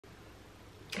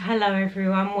Hello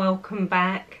everyone, welcome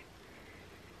back.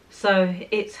 So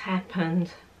it's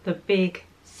happened, the big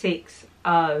 6-0.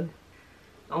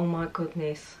 Oh my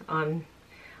goodness, I'm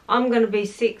going to be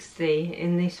 60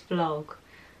 in this vlog,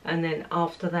 and then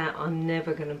after that I'm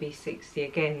never going to be 60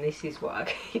 again. This is what I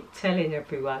keep telling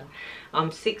everyone.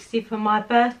 I'm 60 for my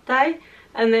birthday,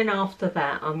 and then after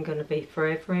that I'm going to be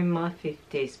forever in my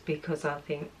 50s, because I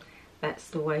think that's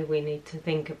the way we need to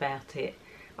think about it.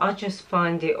 I just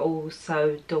find it all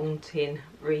so daunting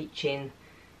reaching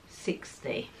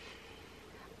 60.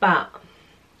 But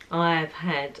I have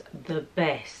had the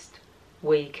best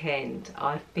weekend.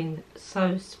 I've been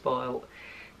so spoilt.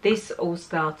 This all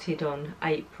started on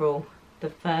April the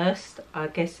 1st. I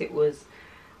guess it was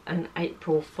an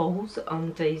April Fool's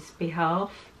on Dee's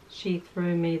behalf. She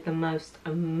threw me the most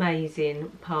amazing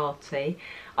party.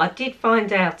 I did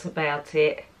find out about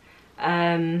it.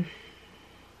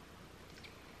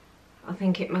 I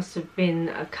think it must have been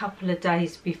a couple of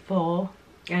days before,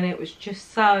 and it was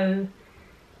just so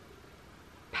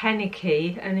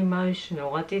panicky and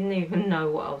emotional. I didn't even know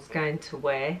what I was going to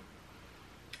wear.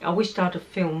 I wished I'd have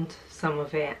filmed some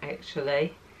of it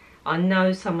actually. I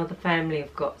know some of the family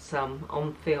have got some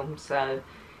on film, so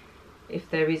if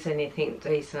there is anything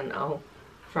decent I'll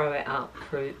throw it up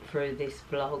through this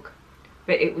vlog.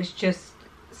 But it was just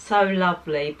so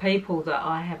lovely. People that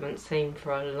I haven't seen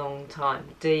for a long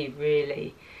time. Dee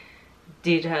really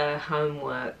did her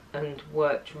homework and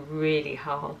worked really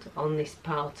hard on this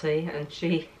party, and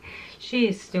she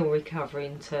is still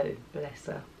recovering too, bless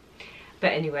her.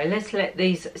 But anyway, let's let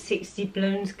these 60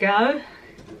 balloons go.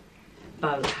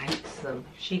 Bo hates them.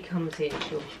 If she comes in,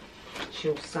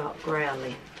 she'll start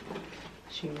growling.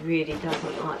 She really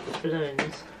doesn't like the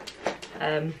balloons.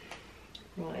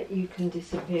 Right, you can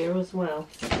disappear as well.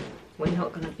 We're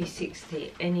not going to be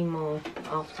 60 anymore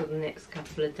after the next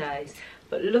couple of days.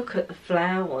 But look at the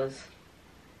flowers.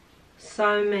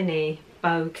 So many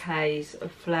bouquets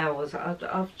of flowers.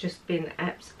 I've just been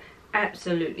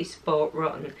absolutely sport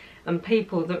rotten. And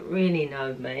people that really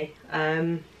know me,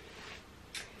 I've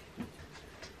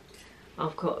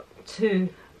got 2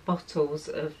 bottles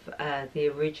of the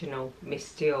original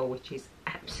Miss Dior, which is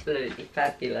absolutely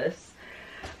fabulous.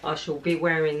 I shall be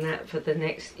wearing that for the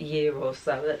next year or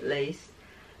so at least.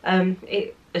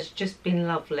 It has just been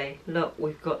lovely. Look,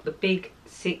 we've got the big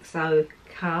 6-0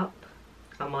 cup.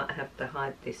 I might have to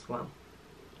hide this one.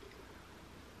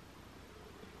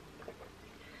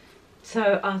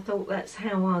 So I thought that's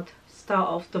how I'd start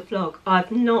off the vlog.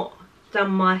 I've not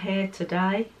done my hair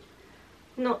today.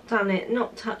 Not done it,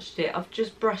 not touched it. I've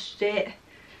just brushed it.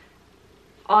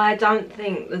 I don't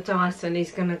think the Dyson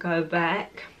is going to go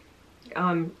back.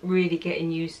 I'm really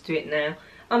getting used to it now.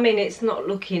 I mean, it's not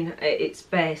looking at its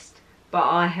best, but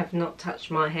I have not touched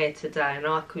my hair today, and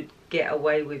I could get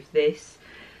away with this.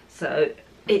 So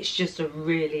it's just a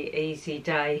really easy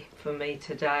day for me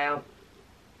today. I've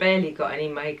barely got any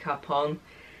makeup on,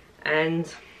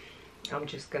 and I'm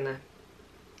just gonna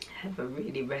have a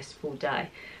really restful day.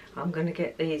 I'm gonna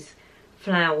get these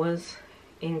flowers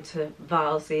into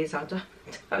vases. I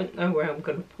don't know where I'm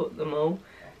gonna put them all.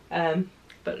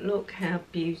 But look how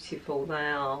beautiful they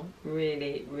are.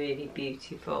 Really, really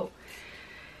beautiful.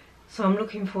 So I'm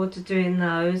looking forward to doing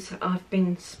those. I've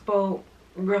been spoilt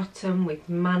rotten with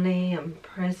money and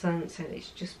presents, and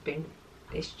it's just been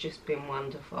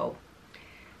wonderful.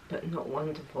 But not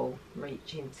wonderful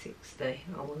reaching 60,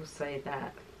 I will say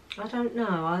that. I don't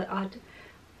know.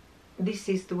 This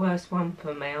is the worst one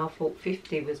for me. I thought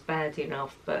 50 was bad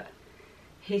enough, but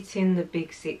hitting the big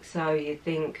 6-0, you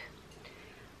think,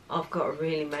 I've got to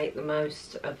really make the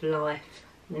most of life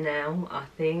now. I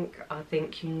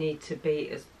think you need to be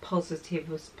as positive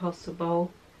as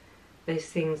possible. There's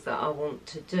things that I want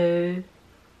to do.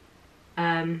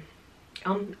 I'm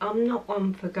not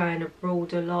one for going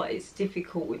abroad a lot. It's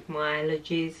difficult with my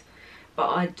allergies, but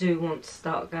I do want to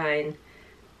start going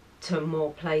to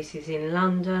more places in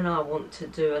London. I want to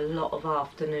do a lot of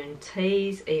afternoon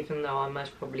teas, even though I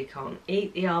most probably can't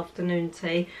eat the afternoon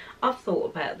tea. I've thought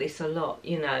about this a lot,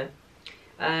 you know,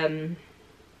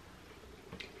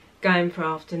 going for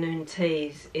afternoon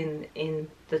teas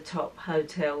in the top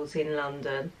hotels in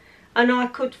London, and I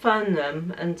could phone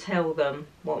them and tell them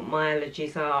what my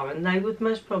allergies are, and they would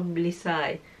most probably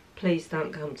say, please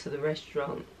don't come to the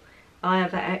restaurant. I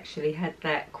have actually had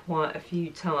that quite a few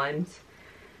times.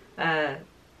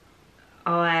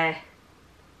 I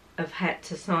have had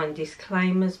to sign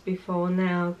disclaimers before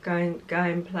now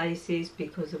going places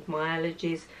because of my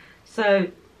allergies.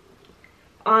 So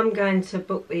I'm going to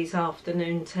book these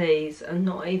afternoon teas and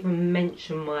not even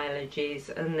mention my allergies,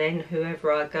 and then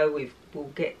whoever I go with will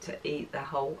get to eat the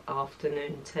whole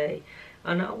afternoon tea,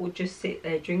 and I will just sit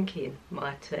there drinking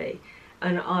my tea,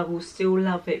 and I will still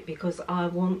love it because I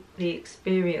want the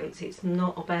experience. It's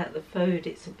not about the food,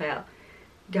 it's about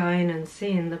going and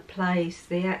seeing the place,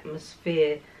 the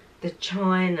atmosphere, the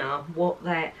china, what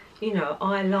that, you know,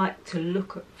 I like to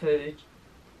look at food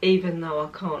even though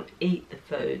I can't eat the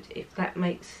food, if that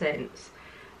makes sense.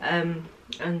 And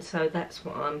so that's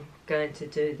what I'm going to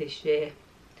do this year.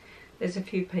 There's a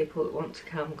few people that want to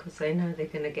come because they know they're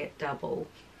going to get double.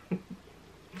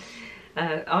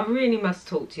 I really must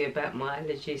talk to you about my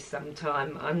allergies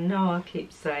sometime. I know I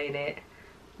keep saying it.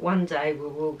 One day we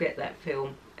will get that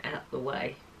film out the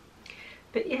way.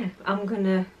 But yeah, I'm going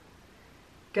to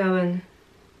go and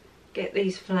get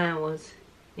these flowers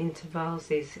into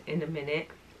vases in a minute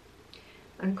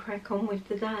and crack on with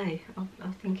the day.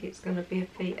 I think it's going to be a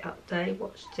feet up day,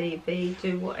 watch TV,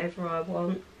 do whatever I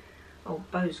want. Oh,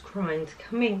 Bo's crying to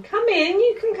come in. Come in,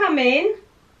 you can come in.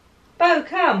 Bo,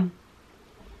 come.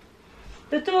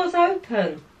 The door's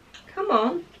open. Come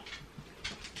on.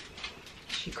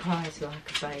 She cries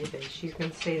like a baby. She's going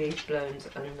to see these balloons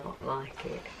and not like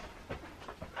it.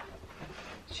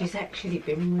 She's actually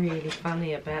been really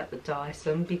funny about the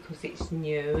Dyson because it's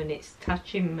new and it's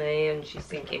touching me, and she's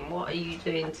thinking, what are you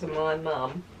doing to my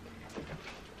mum?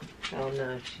 Oh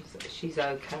no, she's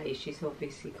okay. She's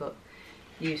obviously got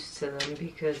used to them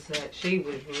because she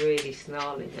was really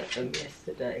snarling at them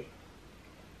yesterday.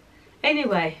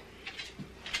 Anyway,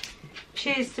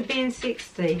 cheers to being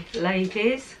 60,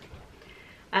 ladies.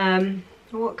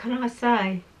 What can I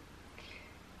say?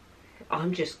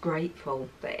 I'm just grateful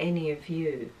that any of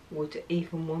you would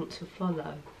even want to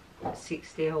follow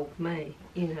 60-year-old me.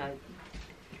 You know,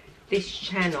 this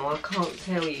channel, I can't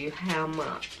tell you how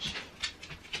much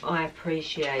I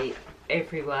appreciate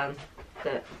everyone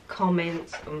that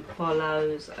comments and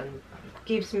follows and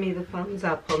gives me the thumbs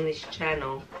up on this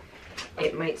channel.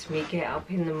 It makes me get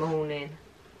up in the morning.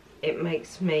 It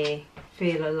makes me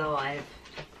feel alive.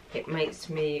 It makes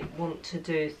me want to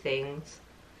do things.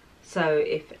 So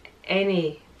if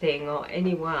anything or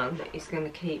anyone is going to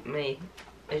keep me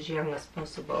as young as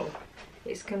possible,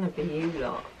 it's going to be you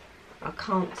lot. I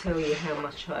can't tell you how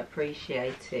much I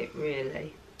appreciate it,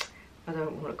 really. I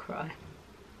don't want to cry.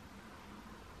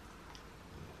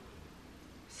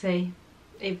 See,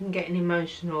 even getting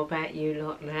emotional about you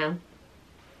lot now.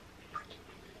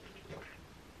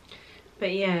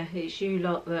 But yeah, it's you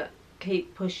lot that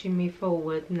keep pushing me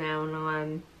forward now, and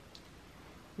I'm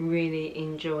really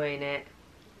enjoying it.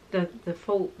 The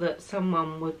thought that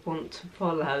someone would want to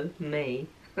follow me,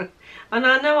 and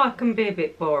I know I can be a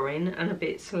bit boring and a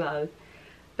bit slow,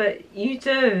 but you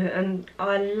do, and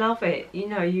I love it. You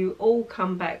know, you all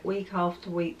come back week after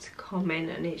week to comment,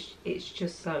 and it's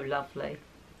just so lovely.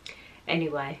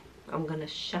 Anyway, I'm going to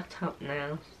shut up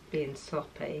now, being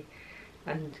soppy,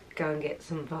 and go and get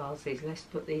some vases. Let's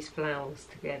put these flowers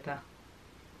together.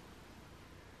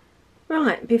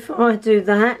 Right, before I do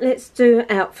that, let's do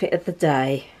outfit of the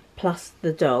day, plus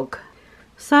the dog.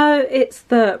 So it's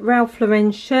the Ralph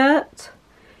Lauren shirt.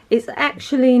 It's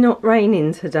actually not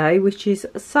raining today, which is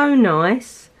so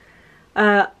nice.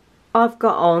 I've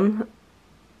got on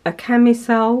a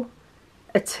camisole,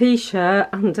 a t-shirt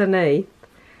underneath,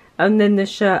 and then the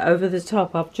shirt over the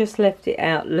top. I've just left it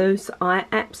out loose. I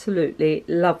absolutely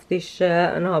love this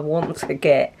shirt, and I want to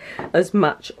get as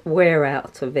much wear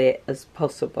out of it as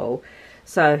possible.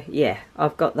 So yeah,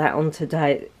 I've got that on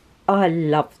today. I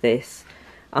love this.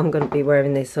 I'm going to be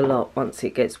wearing this a lot once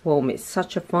it gets warm. It's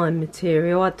such a fine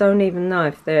material. I don't even know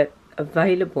if they're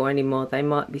available anymore. They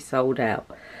might be sold out.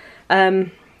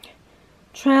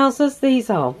 Trousers, these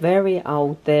are very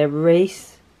old. They're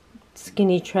Reese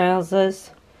skinny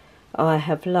trousers. I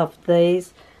have loved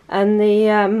these. And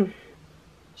the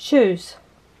shoes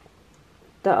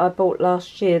that I bought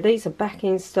last year, these are back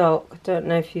in stock. I don't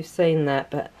know if you've seen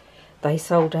that, but they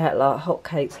sold out like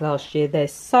hotcakes last year. They're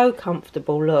so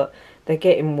comfortable. Look, they're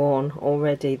getting worn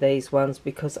already, these ones,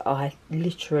 because I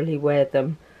literally wear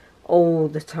them all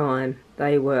the time.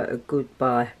 They were a good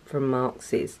buy from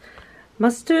Marks's.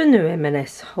 Must do a new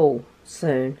M&S haul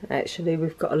soon, actually.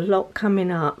 We've got a lot coming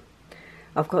up.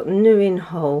 I've got a new in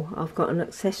haul. I've got an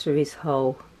accessories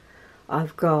haul.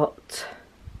 I've got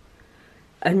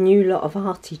a new lot of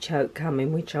artichoke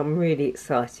coming, which I'm really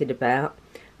excited about.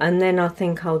 And then I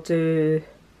think I'll do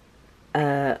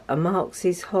a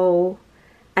Marks's haul.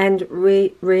 And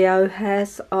Rio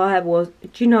has, do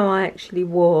you know, I actually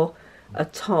wore a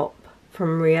top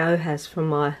from Rio has for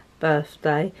my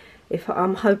birthday.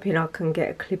 I'm hoping I can get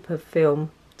a clip of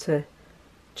film to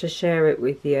to share it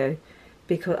with you,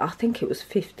 because I think it was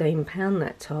 £15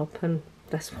 that top, and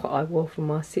that's what I wore for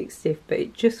my 60th, but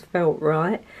it just felt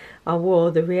right. I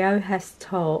wore the Riojas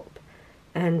top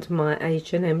and my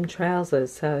H&M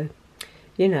trousers, so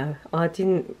you know, I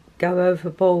didn't go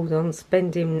overboard on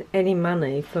spending any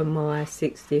money for my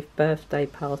 60th birthday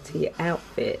party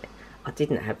outfit. I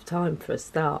didn't have time for a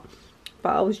start,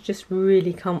 but I was just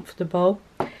really comfortable.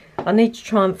 I need to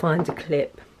try and find a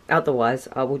clip, otherwise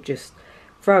I will just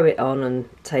throw it on and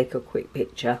take a quick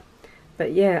picture.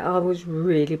 But yeah, I was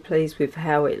really pleased with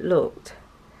how it looked.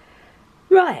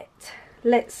 Right,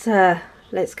 let's go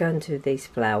and do these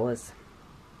flowers.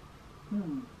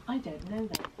 I don't know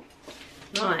that.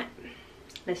 Right,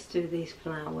 let's do these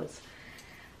flowers.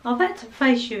 I've had to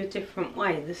face you a different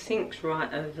way. The sink's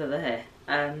right over there,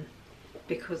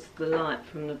 because the light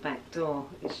from the back door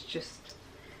is just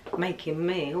making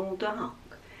me all dark.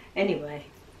 Anyway,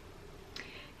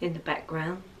 in the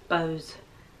background, Beau's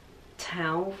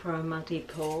towel for her muddy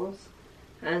paws,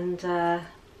 and the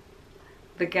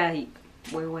gate.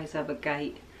 We always have a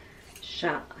gate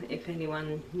shut if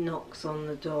anyone knocks on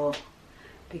the door,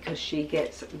 because she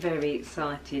gets very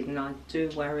excited, and I do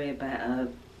worry about her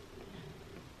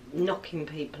knocking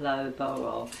people over,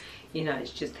 or you know,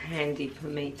 it's just handy for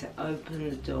me to open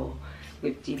the door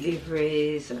with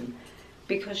deliveries, and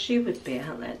because she would be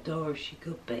out that door if she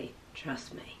could be,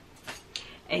 trust me.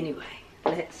 Anyway,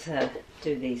 let's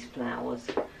do these flowers.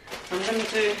 I'm going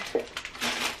to do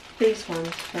these ones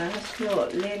first.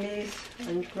 Look, lilies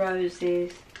and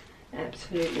roses,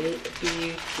 absolutely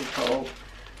beautiful.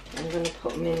 I'm going to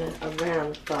put them in a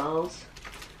round vase.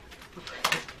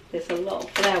 There's a lot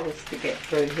of flowers to get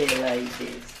through here,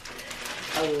 ladies.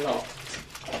 A lot.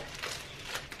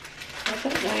 I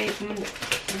don't know even...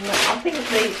 I think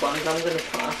these ones I'm going to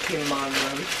put up in my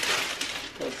room,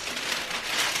 because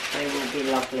they will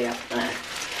be lovely up there.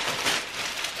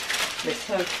 They're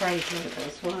so fragrant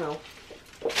as well.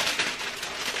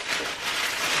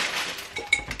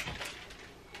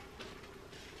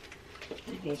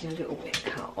 They need a little bit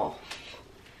cut off.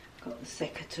 Got the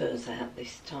secateurs out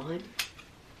this time.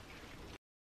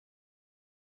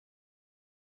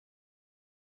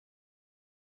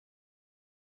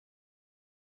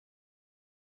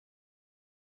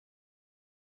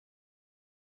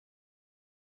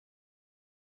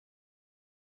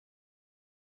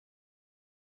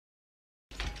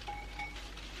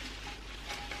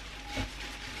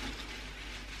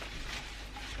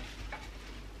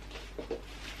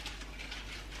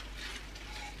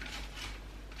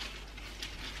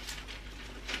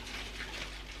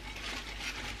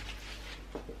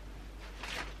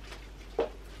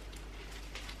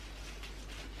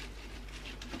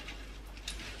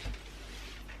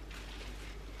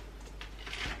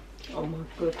 Oh my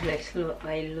goodness, look,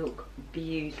 they look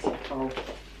beautiful.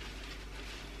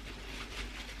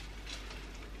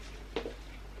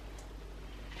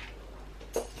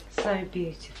 So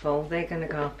beautiful. They're going to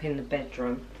go up in the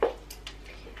bedroom.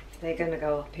 They're going to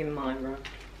go up in my room.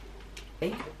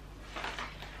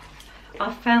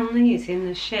 I found these in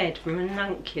the shed,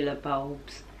 ranuncular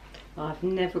bulbs. I've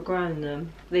never grown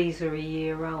them. These are a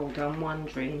year old. I'm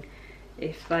wondering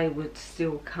if they would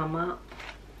still come up.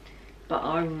 But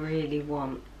I really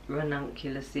want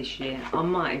ranunculus this year. I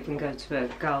might even go to a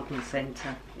garden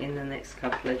centre in the next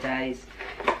couple of days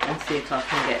and see if I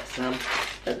can get some.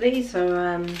 But these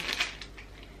are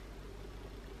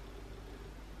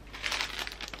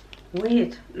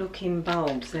weird looking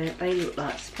bulbs. They look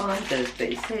like spiders,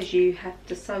 but it says you have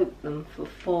to soak them for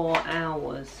 4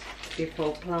 hours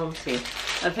before planting.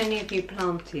 Have any of you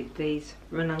planted these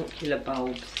ranuncular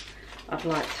bulbs? I'd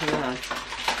like to know.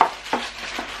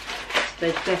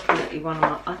 They're definitely one of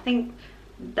my... I think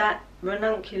that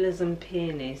ranunculus and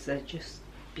peonies are just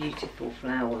beautiful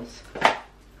flowers.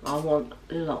 I want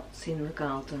lots in the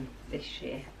garden this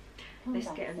year.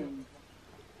 Let's get them.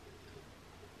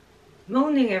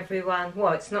 Morning everyone.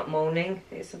 Well, it's not morning.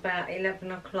 It's about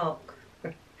 11 o'clock.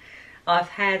 I've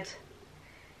had...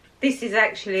 This is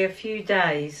actually a few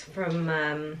days from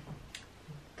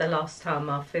the last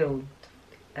time I filmed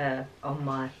on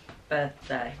my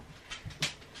birthday.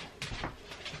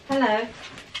 Hello.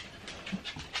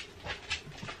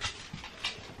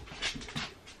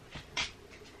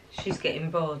 She's getting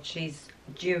bored. She's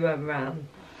due a run.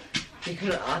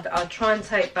 I try and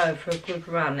take Beau for a good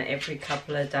run every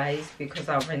couple of days, because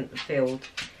I rent the field.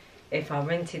 If I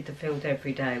rented the field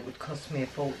every day, it would cost me a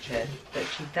fortune. But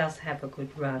she does have a good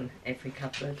run every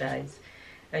couple of days.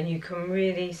 And you can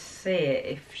really see it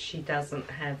if she doesn't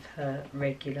have her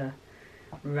regular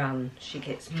run. She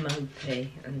gets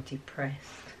mopey and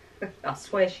depressed. I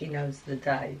swear she knows the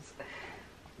days.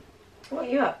 What are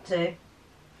you up to?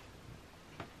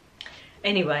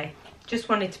 Anyway, just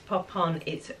wanted to pop on.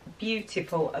 It's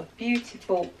beautiful, a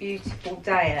beautiful, beautiful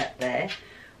day out there.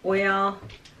 We are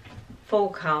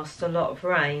forecast a lot of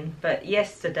rain, but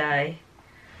yesterday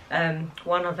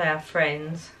one of our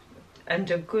friends,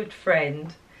 and a good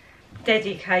friend,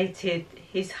 dedicated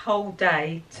his whole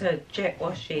day to jet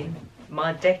washing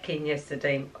my decking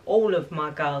yesterday. All of my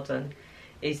garden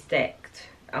is decked.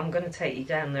 I'm going to take you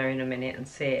down there in a minute and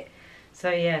see it. So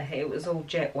yeah, it was all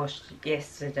jet washed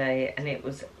yesterday and it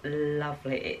was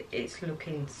lovely. It's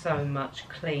looking so much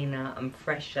cleaner and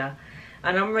fresher,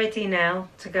 and I'm ready now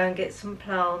to go and get some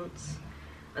plants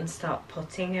and start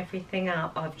potting everything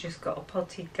up. I've just got a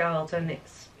potted garden.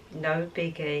 It's no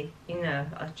biggie, you know.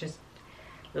 I just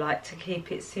like to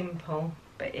keep it simple,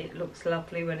 but it looks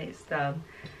lovely when it's done.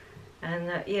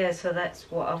 And yeah, so that's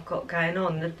what I've got going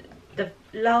on. The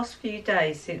last few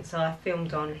days since I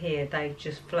filmed on here, they've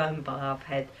just flown by. I've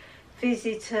had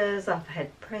visitors, I've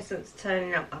had presents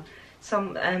turning up.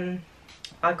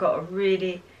 I got a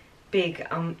really big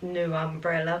new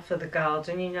umbrella for the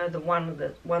garden, you know, the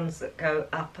ones that go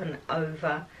up and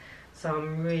over. So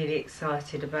I'm really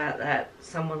excited about that.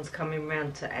 Someone's coming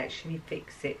round to actually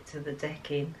fix it to the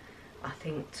decking, I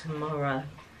think tomorrow.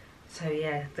 So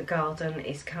yeah, the garden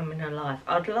is coming alive.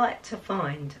 I'd like to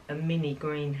find a mini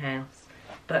greenhouse,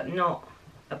 but not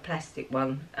a plastic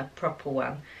one, a proper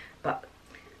one. But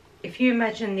if you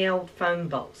imagine the old phone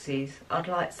boxes, I'd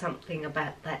like something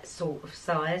about that sort of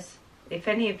size. If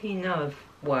any of you know of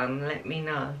one, let me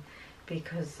know,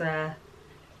 because I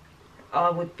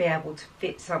would be able to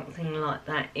fit something like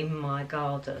that in my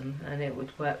garden and it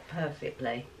would work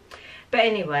perfectly. But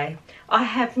anyway, I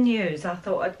have news. I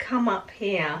thought I'd come up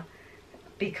here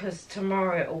because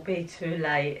tomorrow it will be too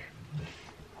late.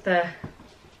 The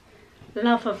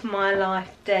love of my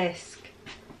life desk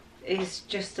is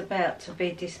just about to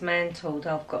be dismantled.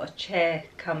 I've got a chair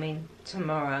coming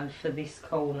tomorrow for this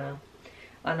corner,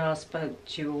 and I spoke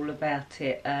to you all about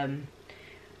it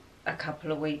a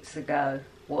couple of weeks ago,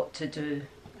 what to do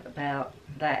about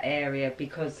that area,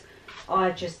 because I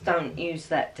just don't use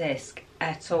that desk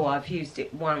at all. I've used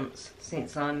it once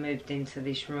since I moved into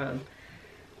this room,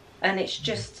 and it's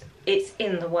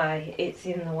in the way. It's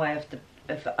in the way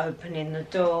of opening the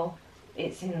door.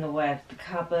 It's in the way of the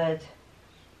cupboard.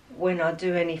 When I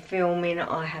do any filming,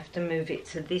 I have to move it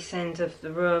to this end of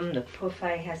the room. The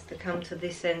buffet has to come to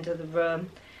this end of the room,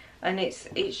 and it's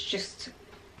just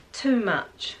too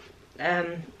much.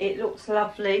 It looks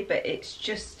lovely, but it's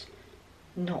just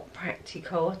not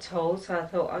practical at all. So I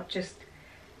thought I'd just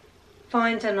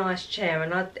find a nice chair,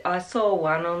 and I saw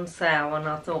one on sale and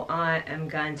I thought I am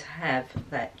going to have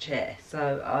that chair.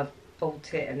 So I've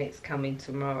bought it and it's coming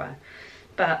tomorrow.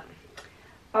 But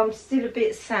I'm still a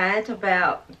bit sad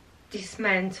about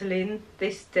dismantling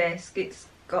this desk. It's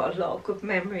got a lot of good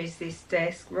memories, this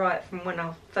desk, right from when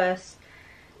I first,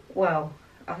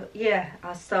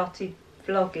 I started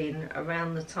vlogging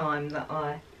around the time that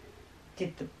I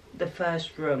did the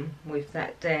first room with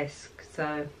that desk.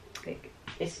 So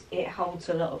it holds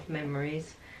a lot of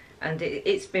memories, and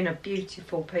it's been a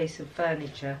beautiful piece of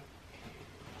furniture.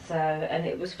 So, and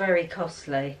it was very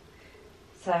costly.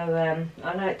 So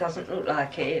I know it doesn't look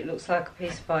like it. It looks like a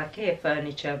piece of IKEA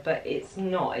furniture, but it's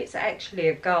not. It's actually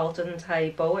a garden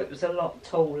table. It was a lot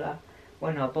taller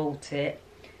when I bought it,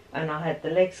 and I had the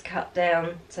legs cut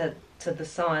down to the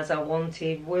size I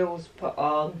wanted, wheels put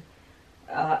on.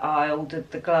 I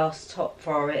ordered the glass top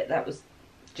for it. That was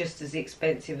just as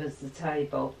expensive as the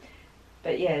table.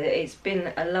 But yeah, it's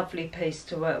been a lovely piece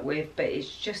to work with, but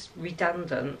it's just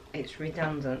redundant. It's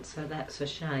redundant, so that's a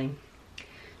shame.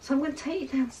 So I'm going to take you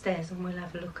downstairs and we'll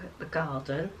have a look at the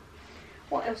garden.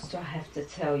 What else do I have to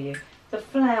tell you? The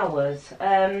flowers.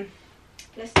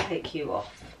 Let's take you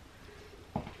off.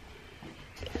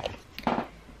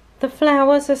 The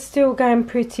flowers are still going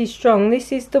pretty strong.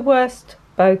 This is the worst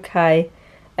bouquet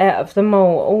out of them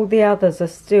all. All the others are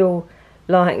still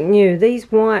like new.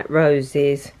 These white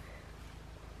roses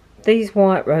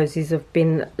have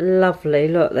been lovely.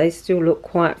 Look, they still look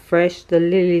quite fresh. The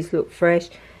lilies look fresh.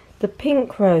 The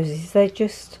pink roses, they've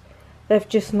just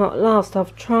not last.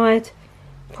 I've tried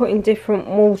putting different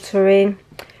water in,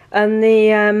 and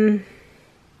the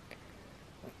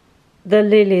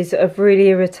lilies have really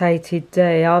irritated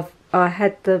Dee. I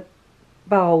had the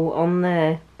bowl on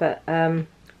there, but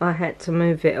I had to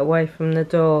move it away from the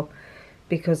door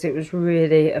because it was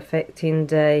really affecting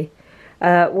Dee.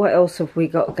 What else have we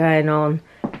got going on?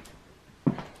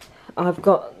 I've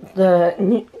got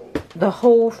the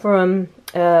haul from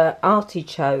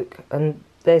Artichoke, and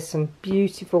there's some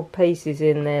beautiful pieces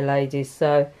in there, ladies.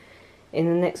 So in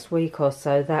the next week or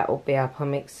so that will be up.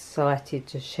 I'm excited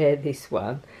to share this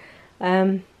one.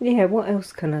 Yeah, what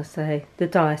else can I say? The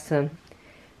Dyson.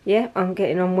 Yeah, I'm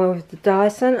getting on well with the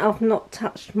Dyson. I've not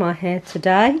touched my hair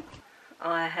today.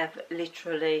 I have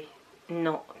literally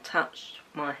not touched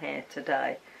my hair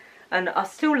today. And I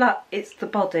still like, it's the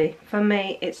body. For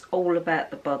me, it's all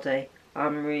about the body.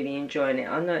 I'm really enjoying it.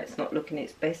 I know it's not looking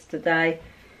its best today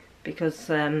because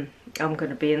I'm going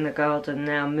to be in the garden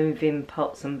now moving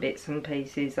pots and bits and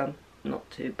pieces. I'm not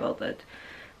too bothered.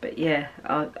 But yeah,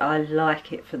 I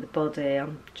like it for the body.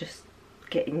 I'm just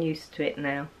getting used to it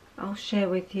now. I'll share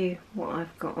with you what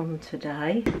I've got on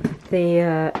today.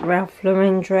 The Ralph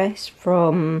Lauren dress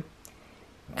from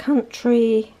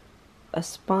Country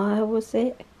Aspire, was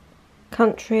it?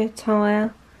 Country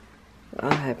Attire.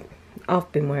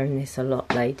 I've been wearing this a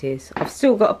lot, ladies. I've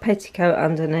still got a petticoat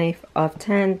underneath. I've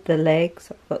tanned the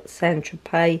legs. I've got the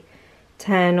Tropez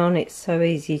Tan on. It's so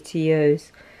easy to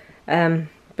use.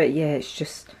 But yeah, it's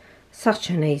just such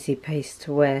an easy piece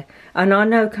to wear. And I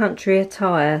know Country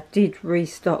Attire did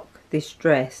restock this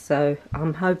dress, so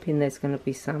I'm hoping there's going to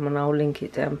be some, and I'll link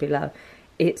it down below.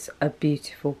 It's a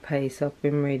beautiful piece. I've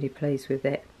been really pleased with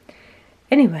it.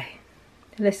 Anyway,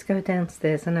 let's go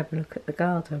downstairs and have a look at the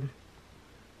garden.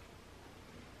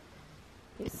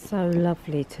 It's so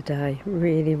lovely today,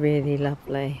 really, really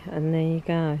lovely. And there you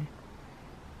go.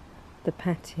 The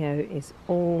patio is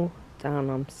all done.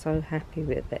 I'm so happy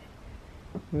with it.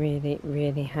 Really,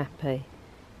 really happy.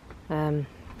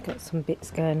 Got some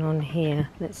bits going on here.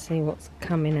 Let's see what's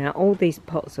coming out. All these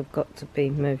pots have got to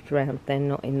be moved around. They're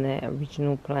not in their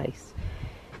original place.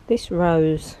 This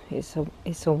rose is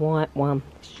a white one.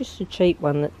 It's just a cheap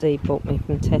one that Dee bought me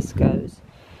from Tesco's.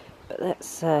 But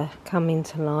that's coming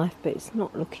to life, but it's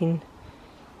not looking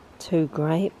too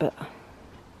great, but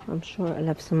I'm sure it'll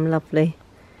have some lovely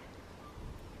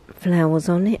flowers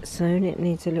on it soon. It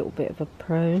needs a little bit of a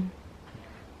prune.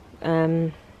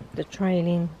 The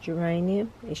trailing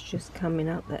geranium is just coming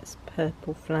up. That's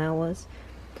purple flowers.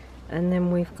 And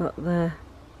then we've got the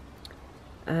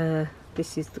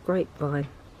this is the grapevine,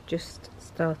 just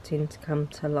starting to come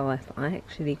to life. I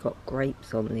actually got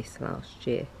grapes on this last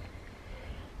year.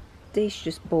 Dee's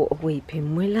just bought a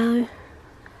weeping willow,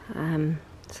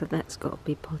 so that's got to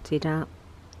be potted up.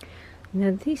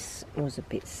 Now this was a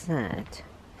bit sad.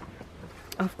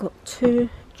 I've got 2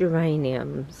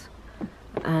 geraniums,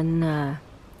 and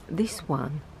this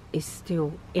one is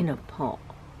still in a pot,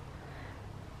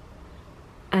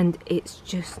 and it's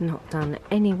just not done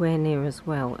anywhere near as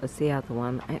well as the other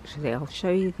one. Actually, I'll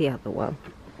show you the other one.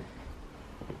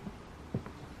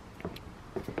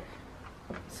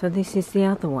 So this is the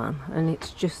other one, and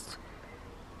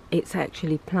it's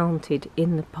actually planted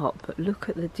in the pot, but look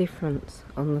at the difference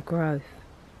on the growth.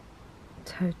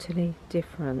 Totally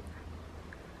different.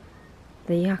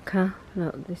 The yucca,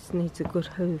 look, this needs a good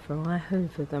hoover. I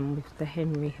hoover them with the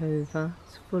Henry Hoover.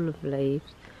 It's full of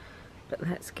leaves, but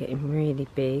that's getting really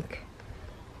big.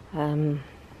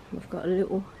 We've got a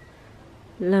little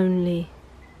lonely,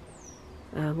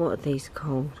 what are these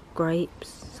called? Grapes,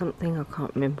 something, I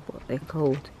can't remember what they're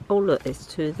called. Oh look, there's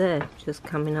 2 there, just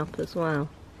coming up as well.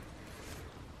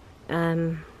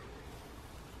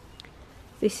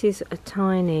 This is a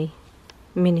tiny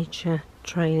miniature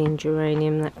trailing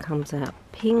geranium that comes out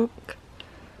pink.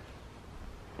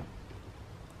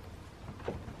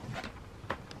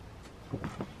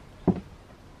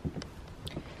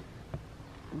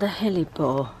 The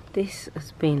hellebore, this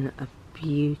has been a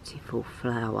beautiful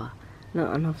flower.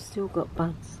 Look, and I've still got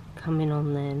buds coming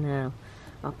on there now.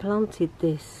 I planted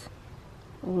this,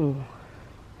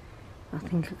 I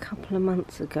think a couple of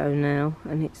months ago now,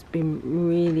 and it's been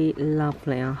really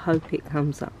lovely. I hope it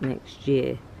comes up next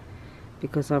year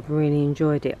because I've really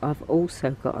enjoyed it. I've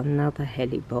also got another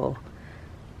hellebore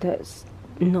that's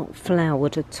not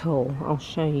flowered at all. I'll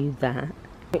show you that,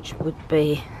 which would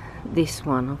be this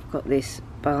one. I've got this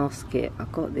basket. I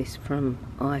got this from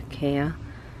IKEA,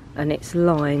 and it's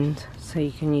lined so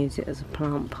you can use it as a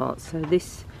plant pot. So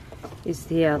this is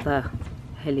the other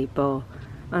hellebore,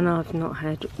 and I've not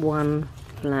had one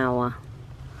flower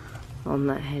on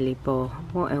that hellebore.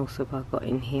 What else have I got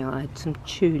in here? I had some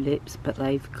tulips, but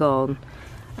they've gone.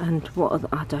 And what are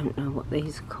I don't know what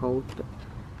these are called, but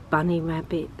bunny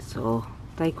rabbits, or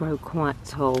they grow quite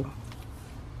tall.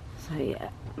 So yeah,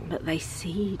 but they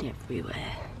seed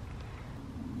everywhere.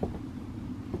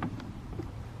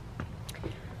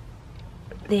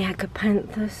 The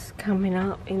agapanthus coming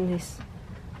up in this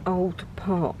old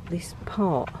pot. This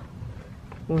pot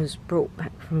was brought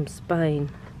back from Spain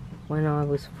when I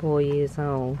was 4 years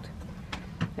old,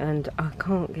 and I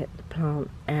can't get the plant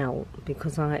out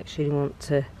because I actually want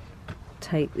to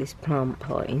take this plant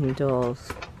pot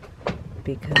indoors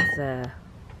because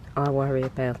I worry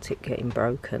about it getting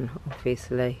broken,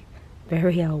 obviously.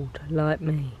 Very old, like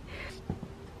me.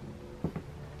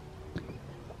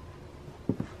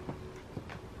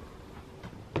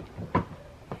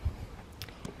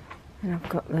 And I've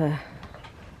got the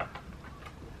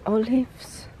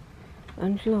olives,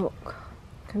 and look,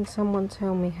 can someone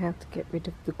tell me how to get rid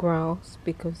of the grass,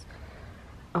 because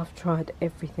I've tried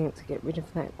everything to get rid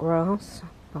of that grass.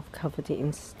 I've covered it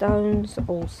in stones,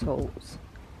 all sorts.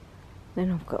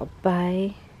 Then I've got a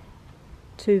bay,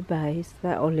 2 bays.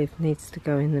 That olive needs to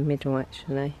go in the middle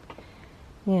actually.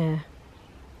 Yeah,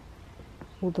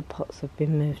 all the pots have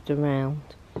been moved around.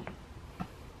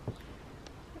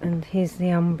 And here's the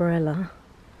umbrella.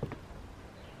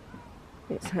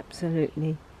 It's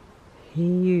absolutely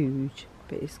huge,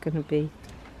 but it's going to be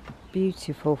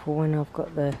beautiful for when I've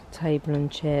got the table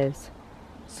and chairs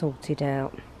sorted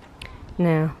out.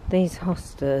 Now, these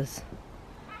hostas,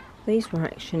 these were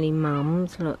actually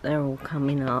mums. Look, they're all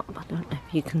coming up. I don't know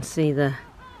if you can see the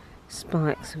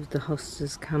spikes of the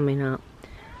hostas coming up,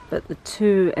 but the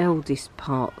 2 eldest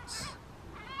pots,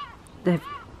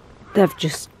 they've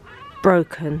just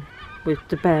broken with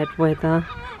the bad weather.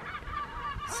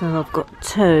 So I've got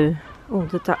 2. Oh,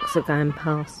 the ducks are going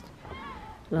past.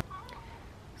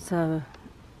 So,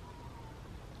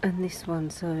 and this one,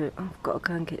 so I've got to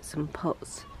go and get some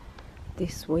pots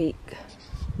this week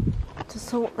to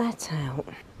sort that out.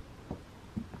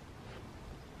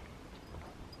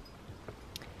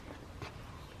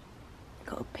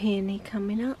 Got a peony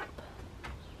coming up,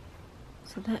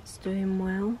 so that's doing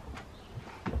well.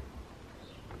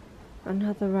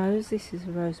 Another rose. This is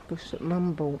a rose bush that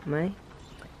Mum bought me.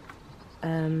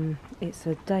 It's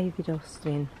a David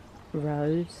Austin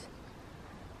rose,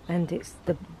 and it's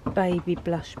the baby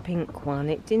blush pink one.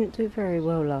 It didn't do very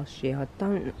well last year.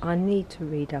 I need to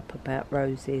read up about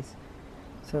roses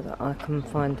so that I can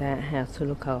find out how to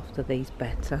look after these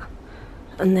better.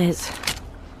 And there's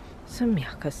some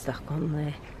yucca stuck on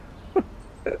there.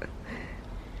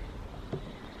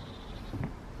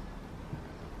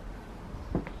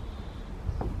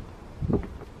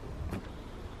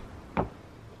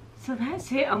 So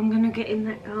that's it. I'm going to get in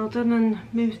that garden and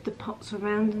move the pots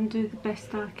around and do the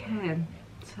best I can.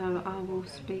 So I will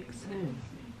speak soon.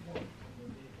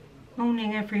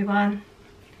 Morning everyone.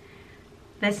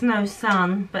 There's no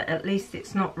sun, but at least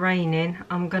it's not raining.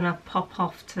 I'm going to pop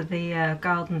off to the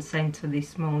garden centre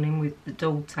this morning with the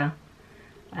daughter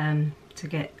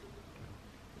to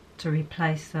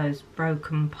replace those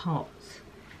broken pots.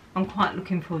 I'm quite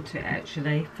looking forward to it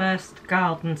actually. First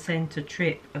garden centre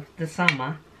trip of the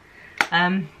summer.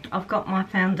 I've got my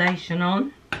foundation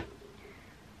on.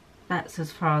 That's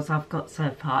as far as I've got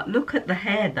so far. Look at the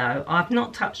hair though. I've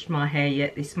not touched my hair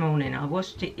yet this morning. I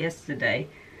washed it yesterday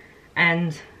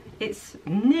and it's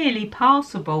nearly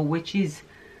passable, which is,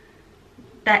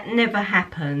 that never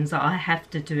happens. I have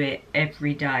to do it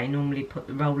every day. Normally put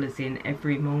the rollers in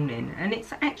every morning, and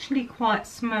it's actually quite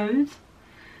smooth,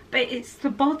 but it's the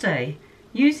body.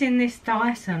 Using this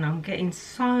Dyson, I'm getting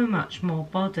so much more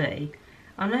body.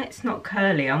 I know it's not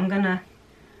curly. I'm gonna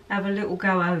have a little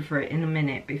go over it in a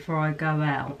minute before I go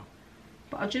out,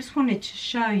 but I just wanted to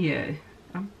show you.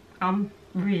 I'm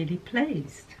really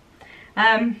pleased.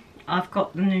 I've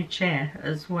got the new chair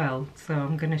as well, so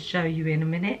I'm going to show you in a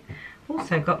minute.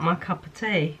 Also got my cup of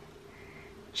tea.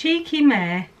 Cheeky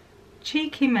Mare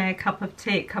cup of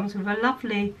tea. It comes with a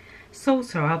lovely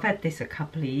saucer. I've had this a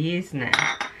couple of years now,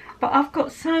 but I've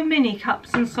got so many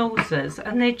cups and saucers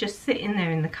and they're just sitting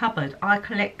there in the cupboard. I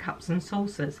collect cups and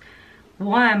saucers.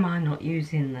 Why am I not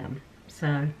using them?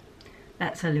 So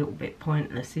that's a little bit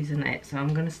pointless, isn't it? So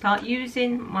I'm going to start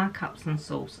using my cups and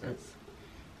saucers.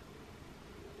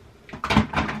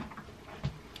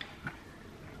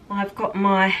 I've got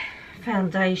my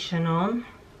foundation on.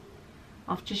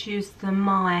 I've just used the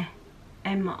MII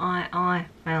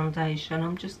foundation.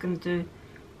 I'm just going to do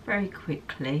very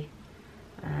quickly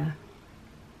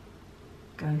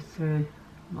go through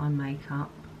my makeup.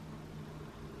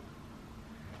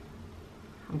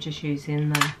 I'm just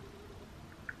using the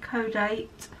Code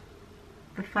 8,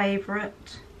 the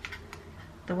favourite,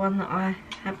 the one that I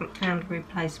haven't found a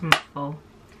replacement for.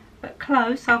 But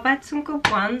close. I've had some good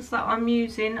ones that I'm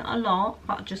using a lot,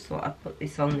 but I just thought I'd put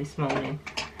this on this morning.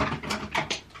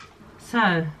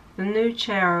 So, the new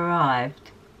chair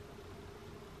arrived.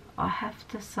 I have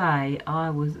to say, I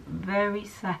was very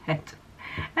sad.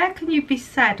 How can you be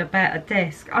sad about a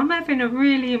desk? I'm having a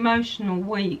really emotional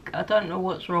week. I don't know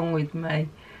what's wrong with me.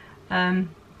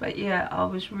 But yeah, I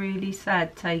was really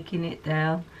sad taking it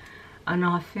down. And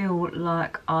I feel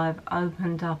like I've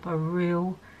opened up a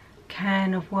real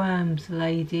can of worms,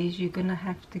 ladies. You're gonna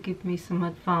have to give me some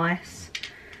advice,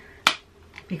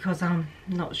 because I'm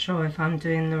not sure if I'm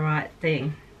doing the right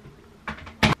thing.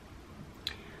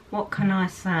 What can I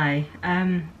say?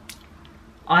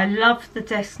 I love the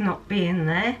desk not being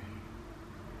there.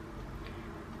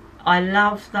 I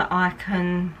love that I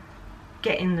can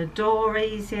get in the door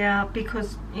easier,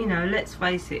 because, you know, let's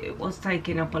face it, it was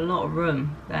taking up a lot of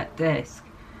room, that desk,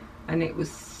 and it was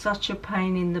such a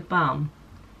pain in the bum.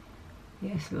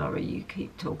 Yes, Laurie, you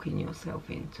keep talking yourself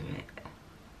into it.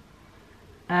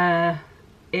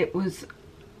 It was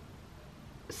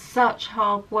such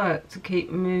hard work to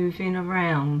keep moving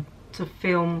around to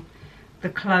film the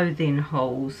clothing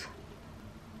hauls.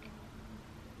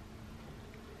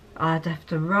 I'd have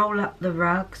to roll up the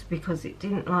rugs because it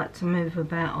didn't like to move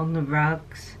about on the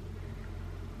rugs,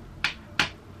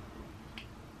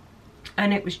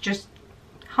 and it was just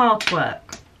hard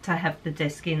work to have the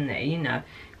desk in there, you know,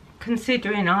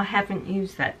 considering I haven't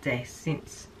used that desk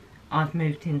since I've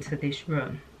moved into this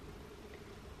room.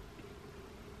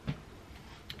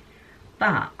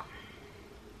 But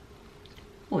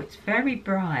oh, it's very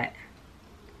bright.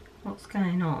 What's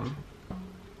going on?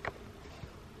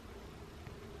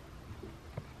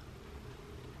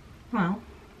 Well,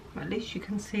 at least you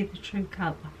can see the true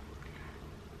colour.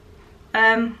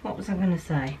 What was I going to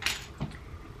say?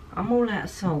 I'm all out of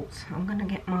salts. I'm going to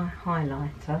get my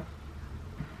highlighter.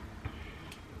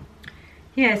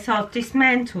 Yes, I've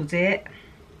dismantled it.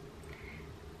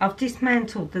 I've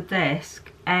dismantled the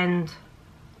desk and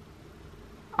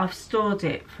I've stored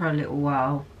it for a little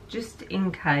while, just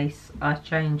in case I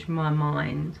change my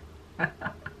mind.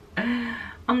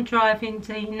 I'm driving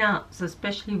Dee nuts,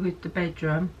 especially with the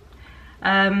bedroom.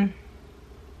 And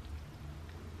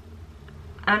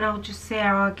I'll just see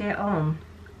how I get on.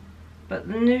 But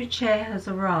the new chair has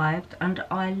arrived and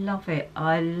I love it.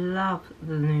 I love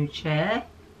the new chair.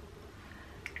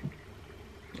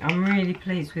 I'm really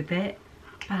pleased with it,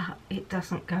 but it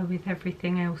doesn't go with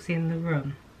everything else in the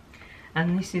room.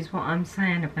 And this is what I'm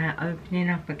saying about opening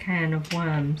up a can of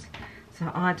worms. So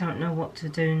I don't know what to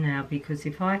do now, because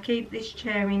if I keep this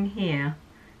chair in here,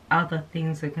 other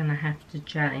things are going to have to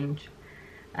change.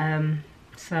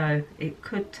 So it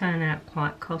could turn out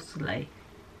quite costly.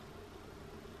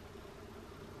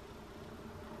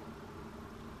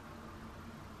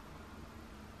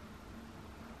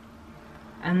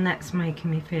 And that's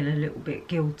making me feel a little bit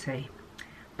guilty.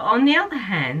 But on the other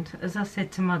hand, as I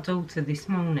said to my daughter this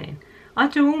morning, I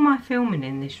do all my filming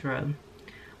in this room.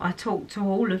 I talk to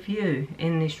all of you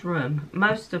in this room.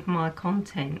 Most of my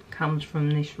content comes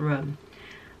from this room.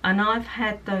 And I've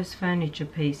had those furniture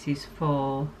pieces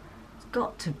for, it's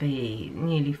got to be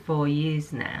nearly 4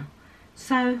 years now.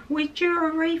 So we're due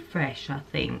a refresh, I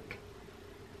think.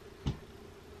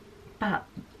 But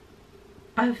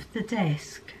both the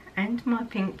desk and my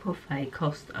pink buffet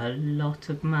cost a lot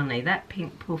of money. That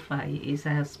pink buffet is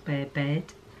our spare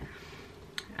bed,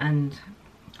 and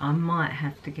I might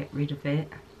have to get rid of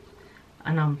it,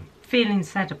 and I'm feeling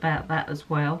sad about that as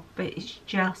well, but it's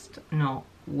just not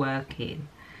working.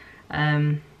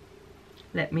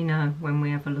 Let me know when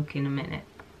we have a look in a minute.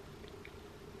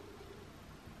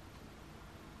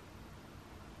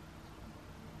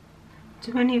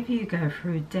 Do any of you go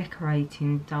through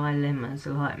decorating dilemmas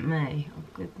like me? Oh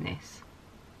goodness.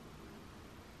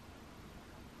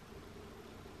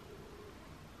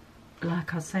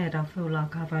 Like I said, I feel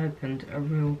like I've opened a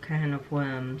real can of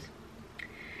worms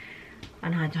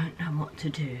and I don't know what to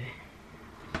do.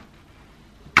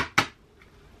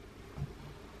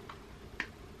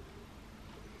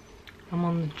 I'm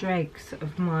on the dregs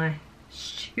of my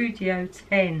Studio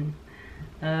 10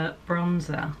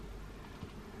 bronzer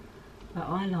that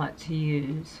I like to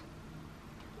use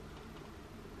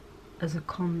as a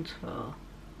contour.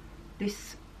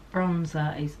 This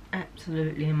bronzer is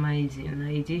absolutely amazing,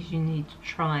 ladies. You need to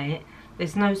try it.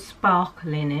 There's no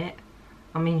sparkle in it.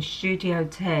 I mean, Studio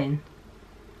 10,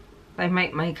 they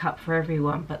make makeup for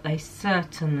everyone, but they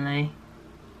certainly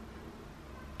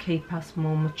keep us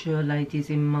more mature ladies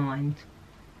in mind.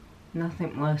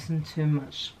 Nothing worse than too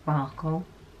much sparkle.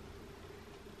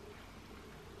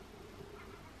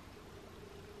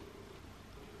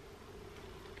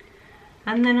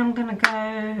 And then I'm going to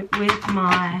go with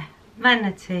my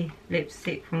Vanity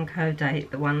lipstick from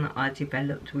Codate, the one that I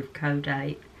developed with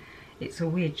Codate. It's a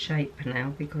weird shape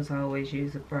now because I always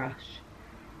use a brush.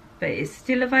 But it's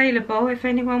still available if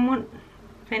any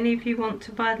of you want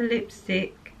to buy the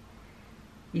lipstick.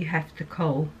 You have to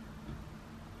call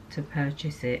to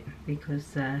purchase it,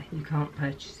 because you can't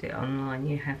purchase it online.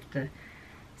 You have to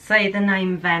say the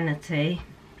name Vanity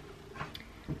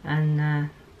and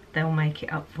they'll make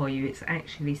it up for you. It's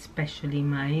actually specially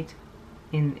made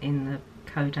in the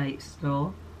Code 8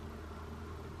 store.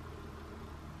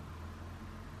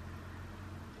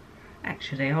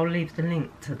 Actually, I'll leave the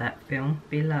link to that film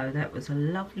below. That was a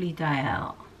lovely day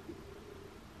out.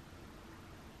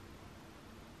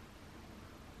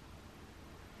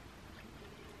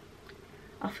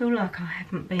 I feel like I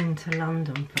haven't been to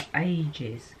London for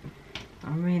ages.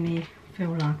 I really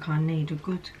feel like I need a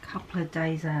good couple of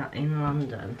days out in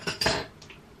London.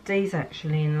 Dee's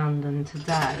actually in London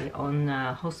today on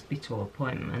hospital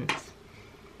appointments,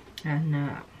 and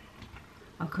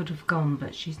I could have gone,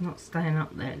 but she's not staying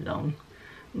up there long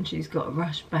and she's got to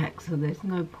rush back, so there's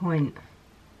no point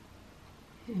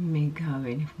in me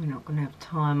going if we're not going to have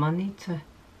time. I need to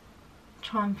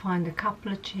try and find a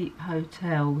couple of cheap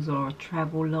hotels or a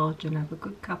travel lodge and have a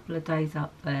good couple of days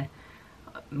up there.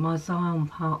 My Zion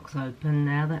Park's open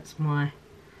now. That's my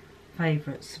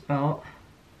favourite spot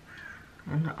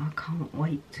and I can't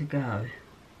wait to go.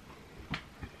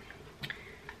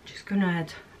 Just going to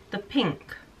add the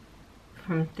pink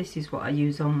from, this is what I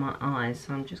use on my eyes,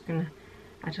 so I'm just going to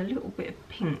add a little bit of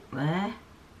pink there.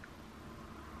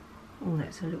 Oh,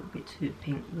 that's a little bit too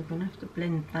pink. We're going to have to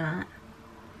blend that.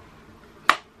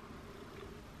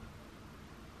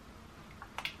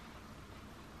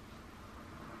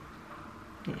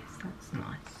 Yes, that's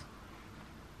nice.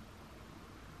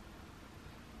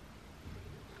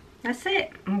 That's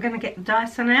it. I'm going to get the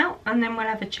Dyson out and then we'll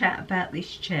have a chat about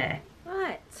this chair.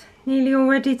 Right, nearly all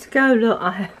ready to go. Look,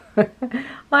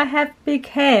 I have big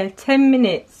hair. 10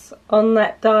 minutes on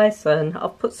that Dyson.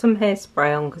 I've put some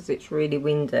hairspray on because it's really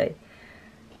windy.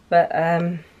 But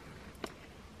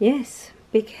yes,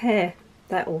 big hair.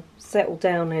 That'll settle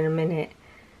down in a minute.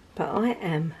 But I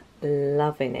am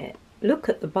loving it. Look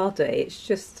at the body, it's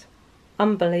just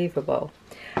unbelievable.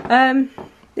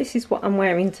 This is what I'm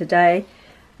wearing today.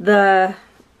 The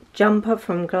jumper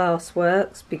from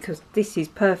Glassworks, because this is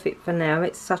perfect for now.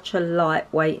 It's such a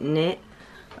lightweight knit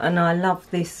and I love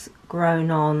this grown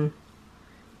on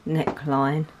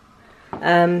neckline.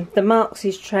 The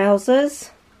Marks'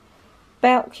 trousers,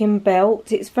 Balkan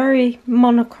belt. It's very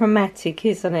monochromatic,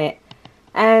 isn't it?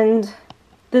 And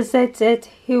the ZZ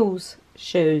Heels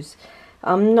shoes.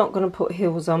 I'm not going to put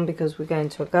heels on because we're going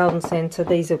to a garden centre.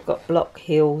 These have got block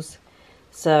heels,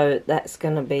 so that's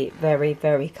going to be very,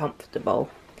 very comfortable.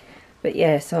 But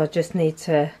yeah, so I just need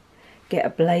to get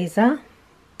a blazer.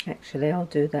 Actually, I'll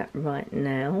do that right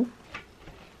now.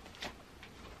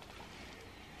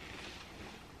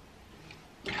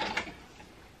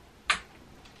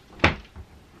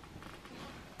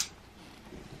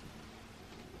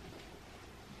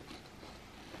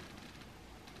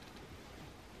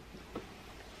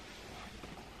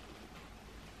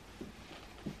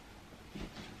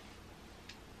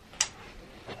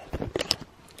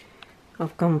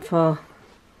 I've gone for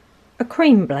a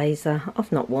cream blazer.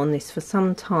 I've not worn this for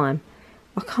some time.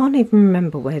 I can't even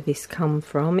remember where this come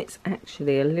from. It's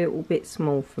actually a little bit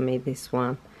small for me, this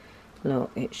one.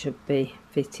 Look, it should be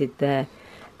fitted there.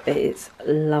 But it's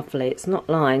lovely. It's not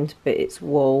lined, but it's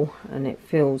wool and it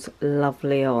feels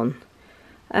lovely on.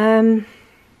 I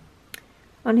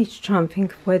need to try and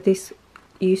think of where this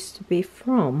used to be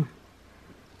from.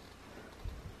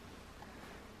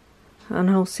 And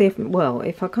I'll see if, well,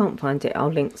 if I can't find it,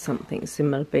 I'll link something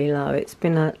similar below. It's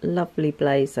been a lovely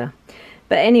blazer.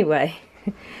 But anyway,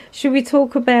 should we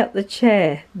talk about the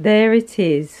chair? There it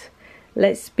is.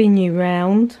 Let's spin you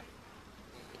round.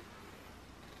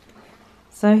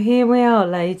 So here we are,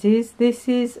 ladies. This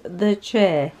is the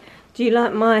chair. Do you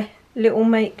like my little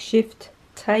makeshift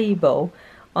table?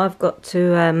 I've got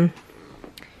to,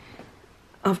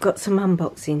 I've got some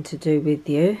unboxing to do with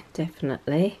you,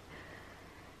 definitely.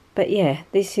 But yeah,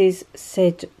 this is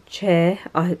said chair.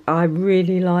 I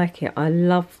really like it. I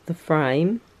love the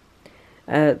frame.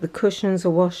 The cushions are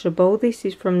washable. This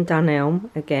is from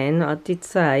Dunelm again. I did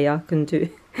say I can do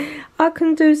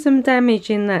some damage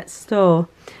in that store,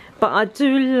 but I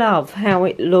do love how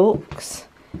it looks,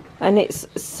 and it's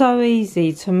so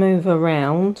easy to move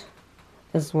around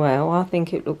as well. I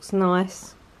think it looks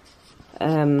nice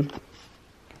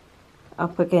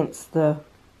up against the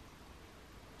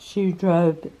shoe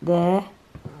drobe there.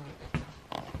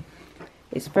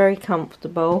 It's very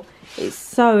comfortable. It's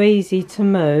so easy to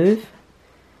move,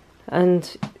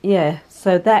 and yeah,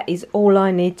 so that is all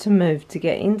I need to move to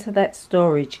get into that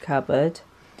storage cupboard.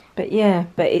 But yeah,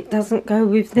 but it doesn't go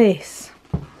with this.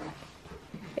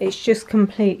 It's just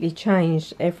completely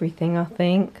changed everything, I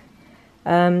think.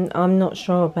 I'm not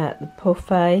sure about the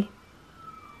buffet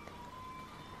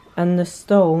and the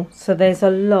stall, so there's a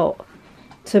lot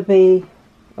to be.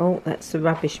 Oh, that's the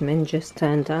rubbish men just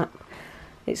turned up.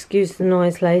 Excuse the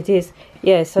noise, ladies.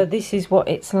 Yeah, so this is what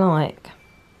it's like.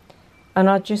 And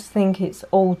I just think it's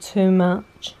all too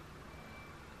much.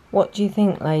 What do you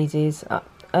think, ladies? I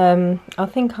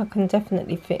think I can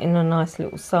definitely fit in a nice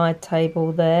little side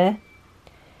table there.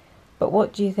 But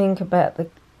what do you think about the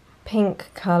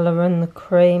pink colour and the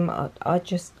cream? I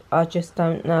just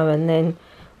don't know. And then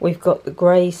we've got the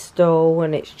grey stool,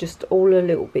 and it's just all a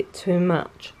little bit too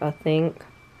much, I think.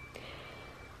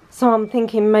 So I'm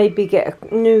thinking maybe get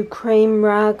a new cream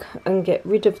rug and get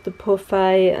rid of the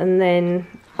buffet, and then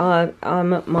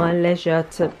I'm at my leisure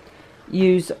to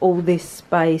use all this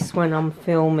space when I'm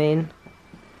filming.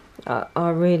 I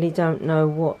really don't know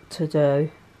what to do.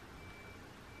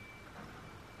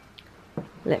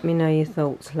 Let me know your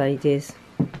thoughts, ladies.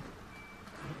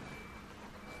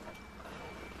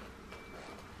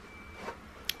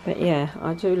 But yeah,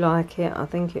 I do like it. I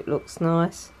think it looks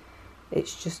nice.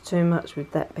 It's just too much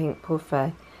with that pink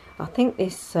buffet. I think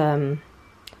this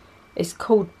it's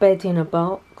called Bed in a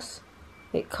Box.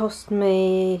 It cost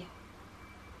me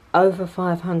over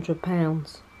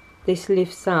 £500. This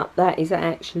lifts up. That is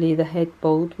actually the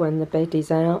headboard when the bed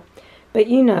is out. But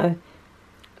you know,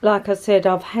 like I said,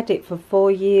 I've had it for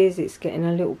 4 years. It's getting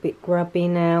a little bit grubby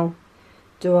now.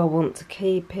 Do I want to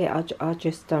keep it? I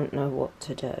just don't know what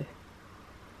to do.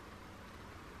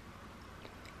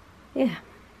 Yeah.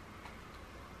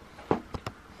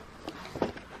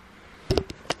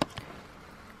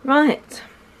 Right.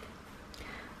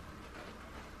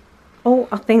 Oh,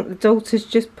 I think the daughter's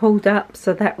just pulled up,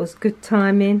 so that was good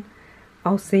timing.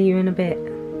 I'll see you in a bit.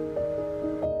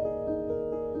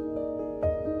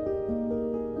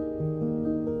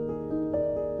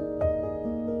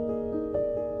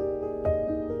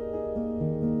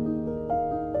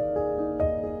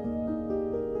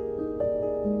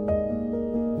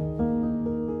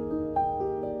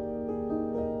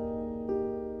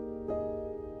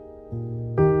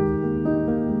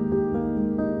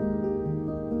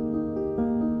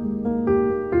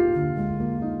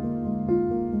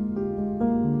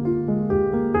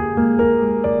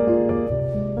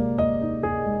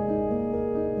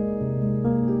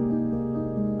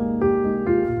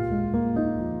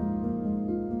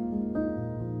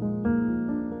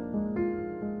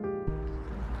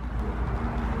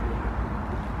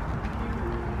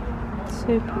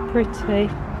 Super pretty.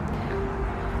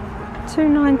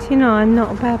 £2.99,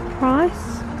 not a bad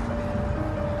price.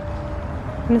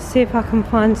 I'm going to see if I can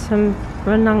find some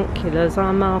ranunculus.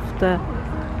 I'm after...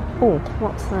 Oh,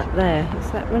 what's that there?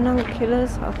 Is that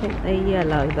ranunculus? I think they're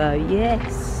yellow though.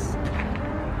 Yes.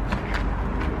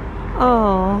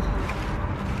 Oh,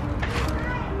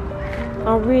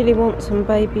 I really want some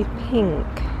baby pink.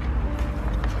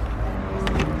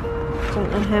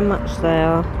 Don't know how much they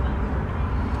are.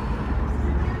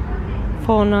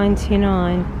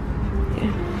 £4.99.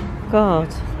 God,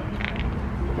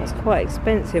 that's quite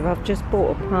expensive. I've just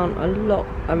bought a plant, a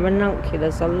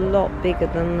ranunculus a lot bigger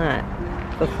than that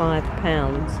for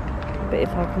 £5. But if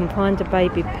I can find a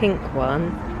baby pink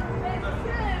one,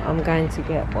 I'm going to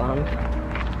get one.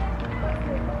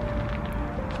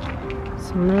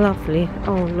 Some lovely.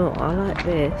 Oh look, I like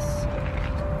this.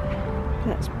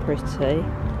 That's pretty.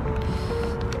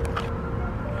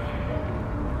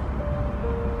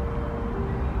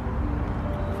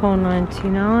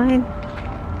 £4.99.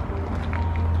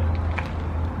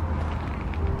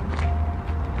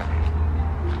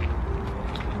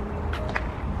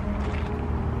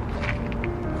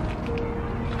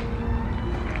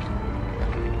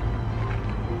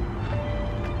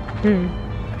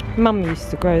 Mum used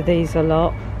to grow these a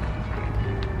lot.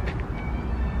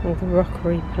 All the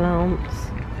rockery plants.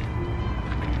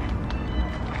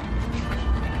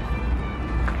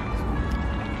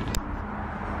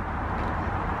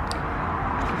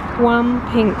 One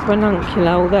pink ranunculus,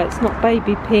 although it's not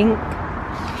baby pink.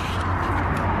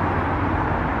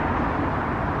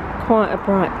 Quite a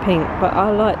bright pink, but I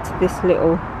liked this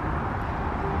little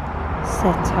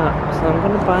setup, so I'm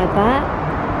going to buy that.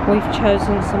 We've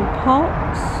chosen some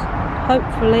pots.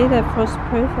 Hopefully they're frost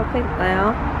proof. I think they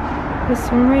are. There's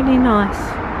some really nice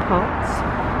pots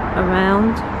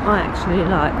around. I actually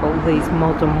like all these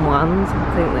modern ones.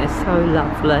 I think they're so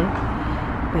lovely.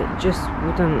 It just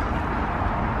wouldn't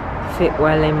fit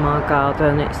well in my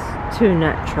garden. It's too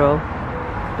natural.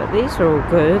 But these are all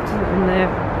good and they're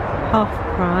half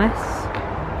price.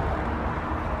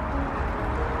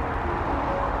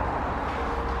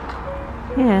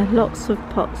 Yeah, lots of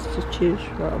pots to choose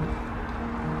from.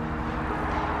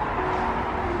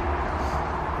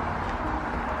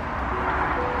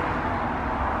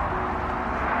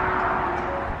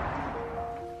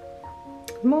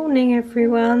 Morning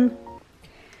everyone.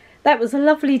 that was a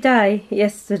lovely day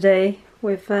yesterday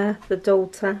with the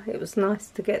daughter. It was nice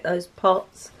to get those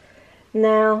pots.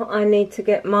 Now I need to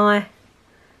get my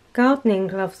gardening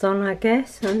gloves on, I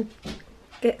guess, and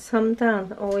get some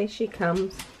done. Oh, here she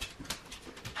comes.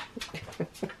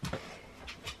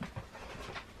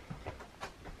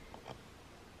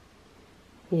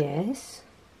 Yes.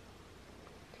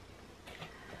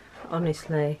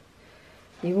 Honestly,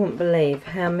 you wouldn't believe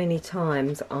how many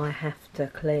times I have to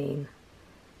clean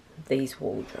these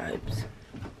wardrobes.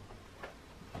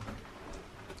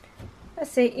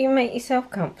 That's it, you make yourself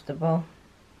comfortable.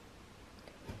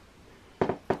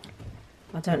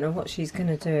 I don't know what she's going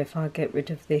to do if I get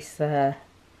rid of this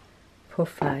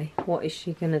buffet. What is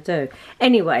she going to do?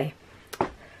 Anyway,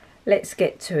 let's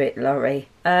get to it, Laurie.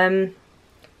 I'm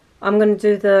going to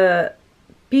do the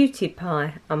beauty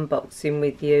pie unboxing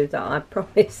with you that I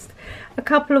promised a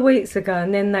couple of weeks ago,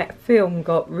 and then that film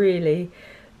got really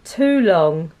too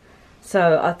long,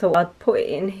 so I thought I'd put it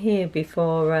in here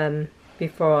before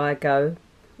I go,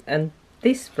 and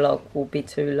this vlog will be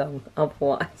too long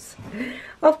otherwise.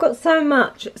 I've got so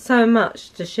much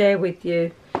to share with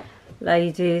you,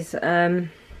 ladies.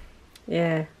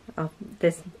 Yeah,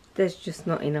 there's just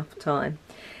not enough time.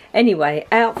 Anyway,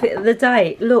 outfit of the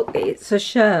day. Look, it's a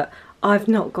shirt. I've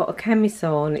not got a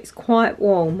camisole on. It's quite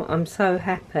warm. I'm so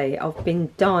happy. I've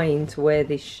been dying to wear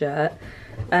this shirt.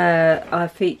 I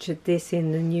featured this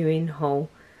in the new in haul.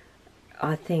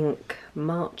 I think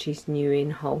March's new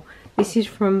in haul. This is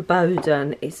from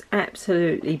Bowden. It's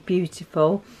absolutely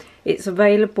beautiful. It's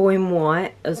available in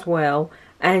white as well.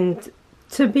 And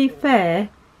to be fair,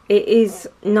 it is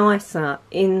nicer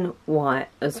in white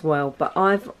as well. But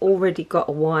I've already got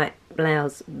a white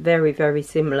blouse very, very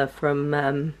similar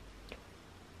from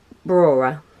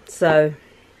Brora. So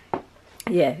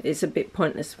yeah, it's a bit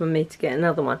pointless for me to get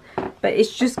another one. But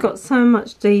it's just got so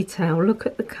much detail. Look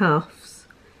at the cuffs.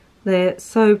 They're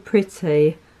so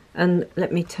pretty. And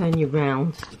let me turn you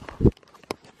round.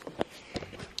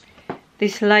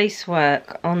 This lace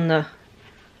work on the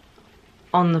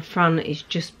front is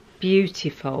just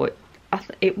beautiful.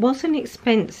 It wasn't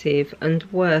expensive and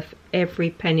worth every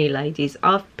penny, ladies.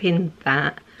 I've pinned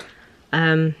that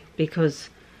because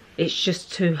it's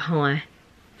just too high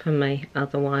for me.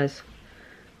 Otherwise,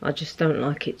 I just don't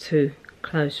like it too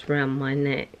close round my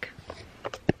neck.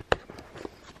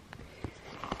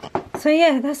 So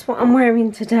yeah, that's what I'm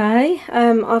wearing today.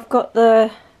 I've got the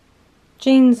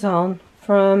jeans on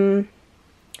from,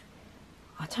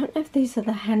 I don't know if these are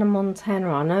the Hannah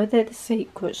Montana. I know they're the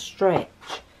Secret Stretch.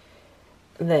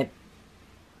 They're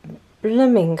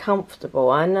blooming comfortable.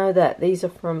 I know that. These are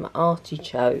from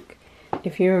Artichoke.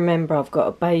 If you remember, I've got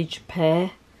a beige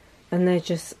pair, and they're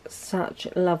just such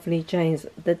lovely jeans.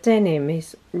 The denim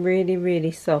is really,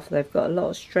 really soft. They've got a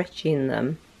lot of stretch in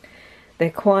them. They're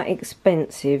quite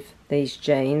expensive, these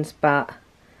jeans, but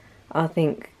I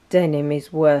think denim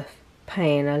is worth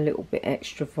paying a little bit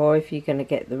extra for if you're going to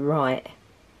get the right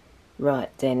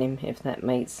denim, if that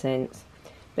makes sense.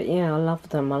 But yeah, I love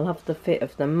them. I love the fit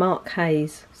of them. Mark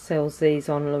Hayes sells these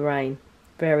on Lorraine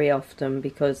very often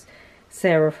because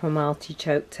Sarah from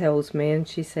Artichoke tells me, and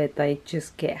she said they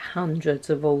just get hundreds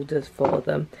of orders for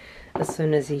them as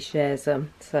soon as he shares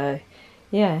them. So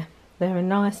yeah, they're a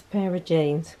nice pair of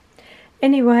jeans.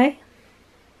 Anyway,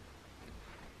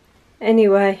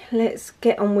 let's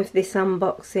get on with this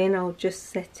unboxing. I'll just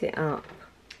set it up.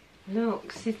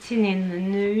 Look, sitting in the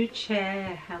new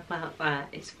chair. How about that?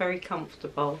 It's very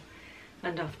comfortable,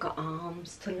 and I've got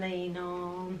arms to lean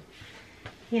on.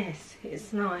 Yes,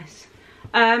 it's nice.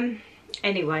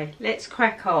 Anyway, let's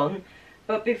crack on.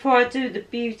 But before I do the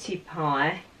beauty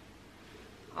pie,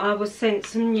 I was sent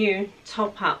some new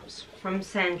top-ups from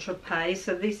Tropez.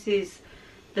 So this is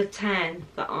the tan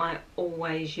that I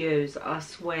always use. I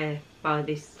swear by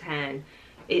this tan.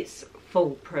 It's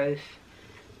foolproof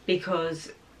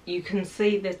because you can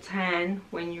see the tan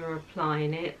when you're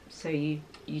applying it, so you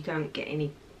don't get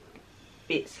any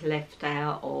bits left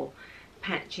out or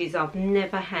patches. I've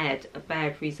never had a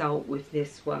bad result with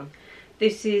this one.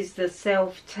 This is the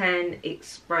Self Tan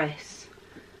Express,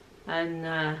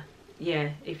 and yeah,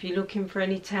 if you're looking for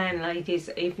any tan, ladies,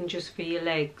 even just for your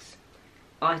legs,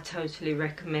 I totally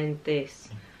recommend this.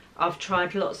 I've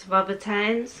tried lots of other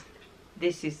tans.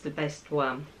 This is the best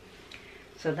one.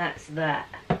 So that's that.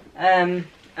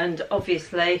 And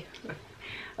obviously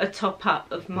a top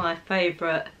up of my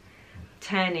favourite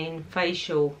tanning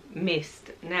facial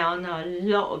mist. Now I know a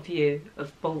lot of you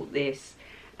have bought this,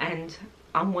 and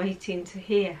I'm waiting to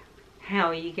hear how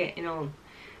are you getting on.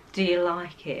 Do you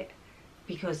like it?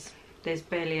 Because there's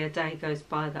barely a day goes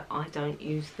by that I don't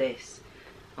use this.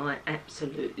 I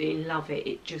absolutely love it.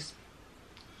 It just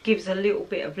gives a little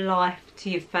bit of life to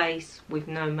your face with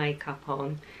no makeup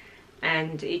on,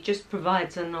 and it just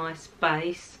provides a nice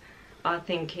base. I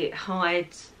think it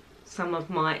hides some of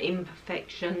my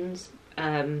imperfections,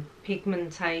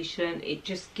 pigmentation. It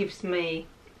just gives me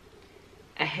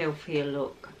a healthier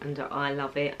look, and I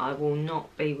love it. I will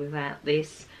not be without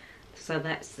this. So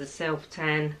that's the Self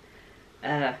Tan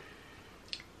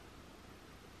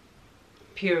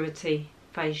Purity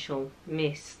Facial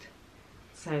Mist.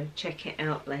 So check it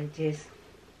out, ladies,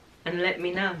 and let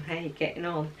me know how you're getting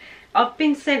on. I've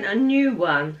been sent a new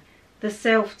one, the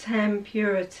Self Tan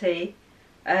Purity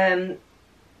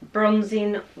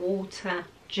Bronzing Water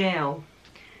Gel.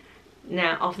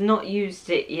 Now, I've not used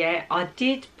it yet. I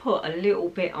did put a little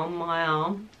bit on my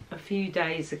arm a few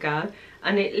days ago,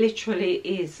 and it literally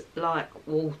is like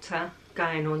water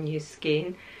going on your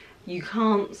skin. You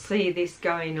can't see this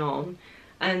going on,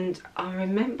 and I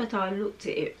remembered I looked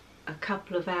at it a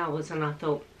couple of hours and I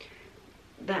thought,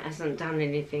 that hasn't done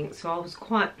anything. So I was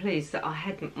quite pleased that I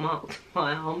hadn't marked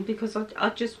my arm, because I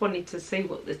just wanted to see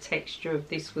what the texture of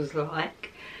this was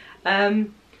like.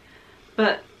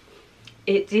 But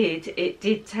it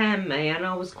did tan me, and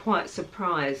I was quite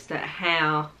surprised at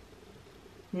how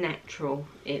natural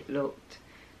it looked.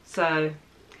 So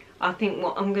I think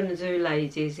what I'm going to do,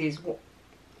 ladies, is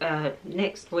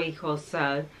next week or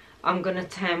so I'm going to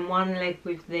tan one leg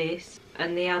with this,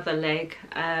 and the other leg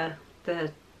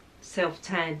the Self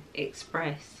Tan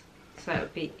Express. So it'll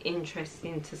be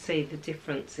interesting to see the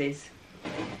differences.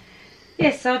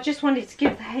 Yes, so I just wanted to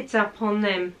give the heads up on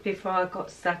them before I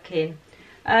got stuck in.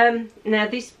 Now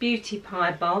this beauty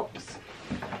pie box,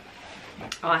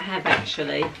 I have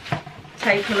actually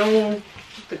taken all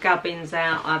the gubbins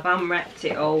out. I've unwrapped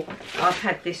it all. I've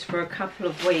had this for a couple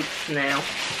of weeks now.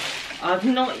 I've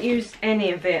not used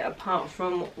any of it apart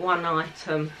from one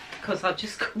item, because I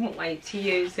just couldn't wait to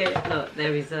use it. Look,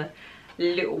 there is a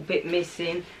little bit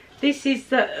missing. This is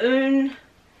the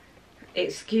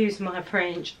excuse my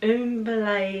French, Un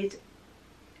Belade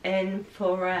en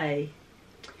Forêt.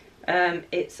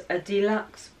 It's a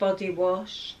deluxe body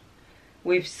wash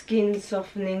with skin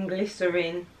softening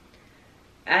glycerin,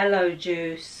 aloe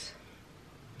juice,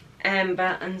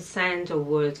 amber and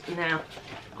sandalwood. Now,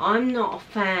 I'm not a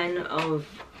fan of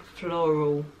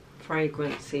floral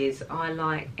fragrances. I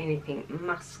like anything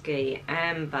musky,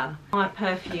 amber. My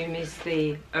perfume is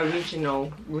the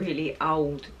original, really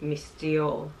old Miss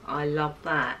Dior. I love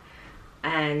that.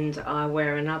 And I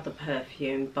wear another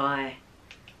perfume by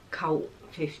Cult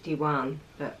 51,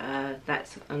 but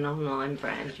that's an online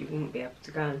brand. You wouldn't be able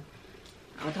to go.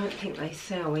 I don't think they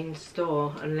sell in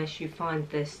store unless you find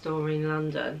their store in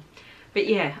London. But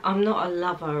yeah, I'm not a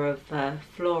lover of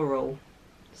floral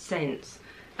scents,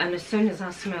 and as soon as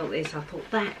I smelled this I thought,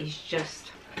 that is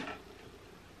just,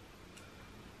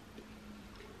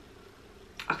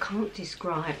 I can't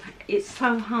describe. It's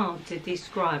so hard to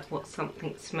describe what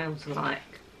something smells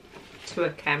like to a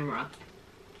camera.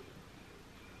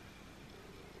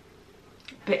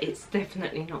 But it's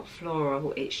definitely not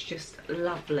floral, it's just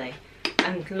lovely.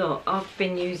 And look, I've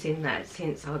been using that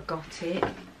since I got it,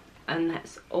 and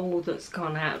that's all that's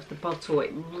gone out of the bottle.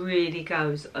 It really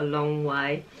goes a long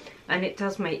way, and it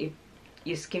does make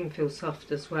your skin feel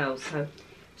soft as well. So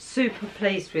super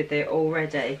pleased with it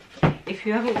already. If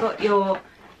you haven't got your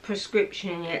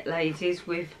prescription yet, ladies,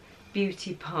 with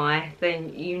Beauty Pie,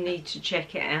 then you need to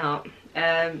check it out.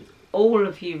 All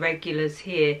of you regulars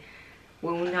here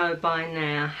will know by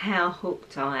now how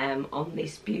hooked I am on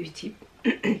this beauty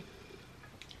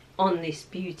on this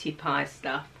Beauty Pie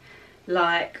stuff.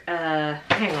 Like,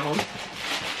 hang on,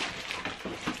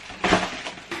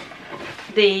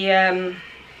 the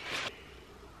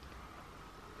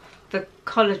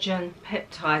collagen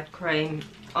peptide cream.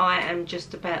 I am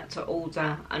just about to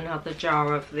order another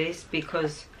jar of this,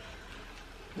 because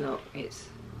look, it's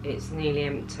nearly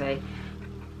empty.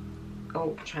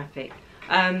 Oh, traffic.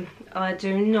 I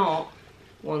do not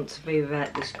want to be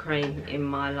without this cream in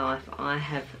my life. I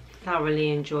have thoroughly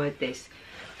enjoyed this.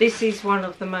 This is one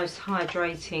of the most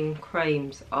hydrating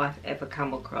creams I've ever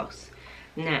come across.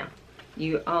 Now,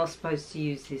 you are supposed to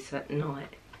use this at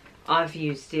night. I've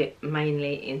used it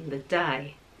mainly in the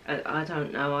day. I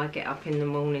don't know, I get up in the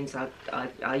mornings,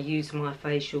 I use my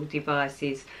facial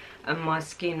devices, and my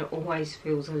skin always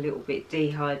feels a little bit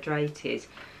dehydrated.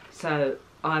 So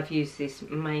I've used this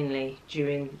mainly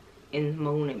in the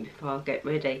morning before I get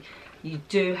ready. You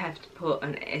do have to put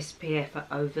an SPF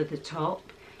over the top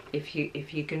if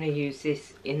you're going to use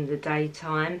this in the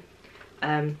daytime,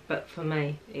 but for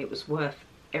me it was worth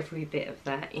every bit of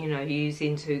that. You know,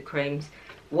 using two creams,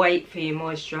 wait for your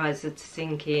moisturiser to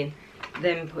sink in,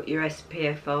 then put your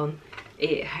SPF on.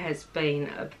 It has been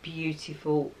a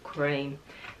beautiful cream,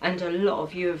 and a lot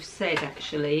of you have said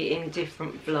actually in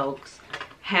different vlogs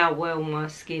how well my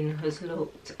skin has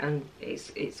looked, and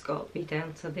it's got to be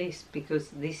down to this, because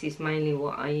this is mainly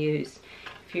what I use.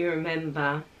 If you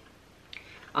remember,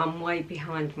 I'm way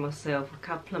behind myself. A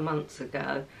couple of months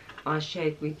ago I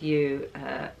shared with you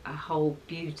a whole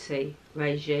beauty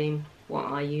regime, what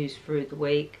I use through the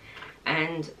week,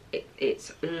 and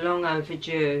it's long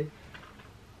overdue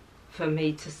for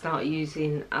me to start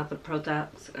using other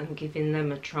products and giving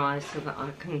them a try so that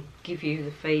I can give you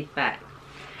the feedback.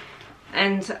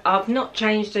 And I've not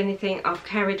changed anything. I've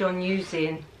carried on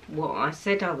using what I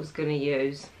said I was going to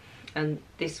use, and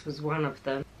this was one of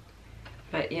them.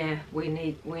 But yeah,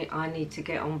 I need to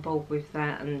get on board with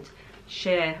that and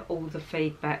share all the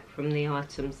feedback from the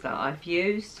items that I've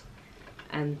used,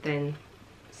 and then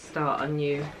start a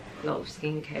new lot of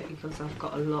skincare, because I've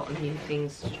got a lot of new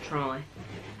things to try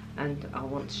and I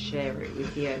want to share it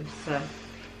with you. So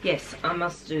yes, I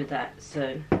must do that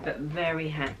soon, but very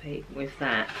happy with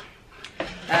that.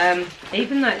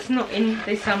 Even though it's not in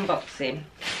this unboxing,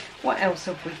 what else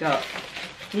have we got?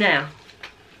 Now,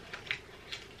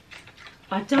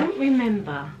 I don't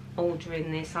remember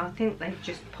ordering this. I think they've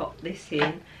just popped this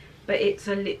in, but it's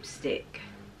a lipstick.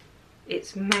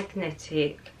 It's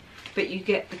magnetic, but you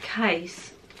get the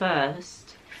case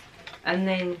first and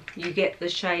then you get the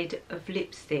shade of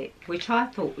lipstick, which I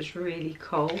thought was really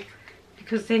cool,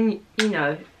 because then, you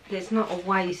know, there's not a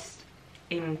waste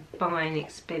in buying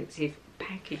expensive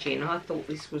packaging. I thought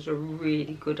this was a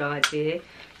really good idea,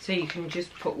 so you can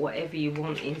just put whatever you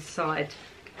want inside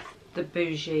the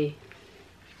bougie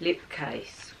lip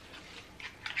case.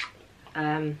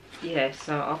 Yeah,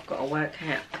 so I've got to work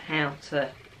out how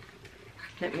to,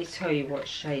 let me tell you what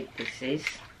shade this is.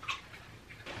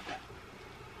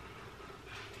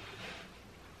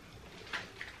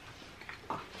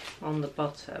 On the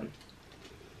bottom,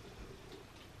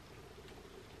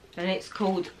 and it's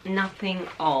called Nothing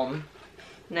On.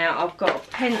 Now I've got a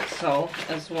pencil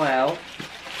as well,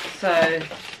 so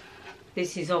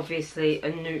this is obviously a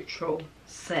neutral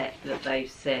set that they've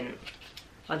sent.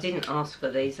 I didn't ask for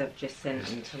these, I've just sent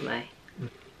them to me.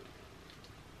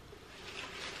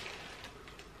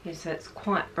 Yeah, so it's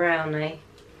quite browny,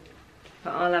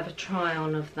 but I'll have a try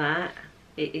on of that.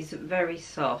 It is very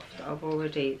soft. I've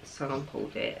already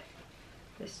sampled it.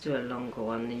 Let's do a longer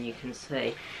one, then you can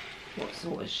see what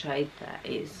sort of shade that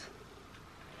is.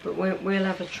 But we'll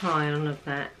have a try on of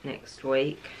that next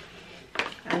week.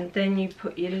 And then you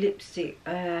put your lipstick,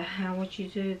 how would you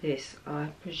do this? I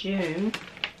presume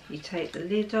you take the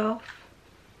lid off.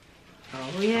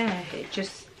 Oh yeah, it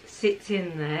just sits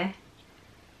in there,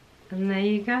 and there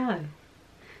you go.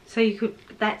 So you could,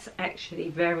 that's actually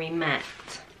very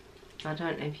matte. I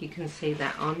don't know if you can see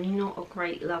that. I'm not a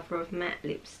great lover of matte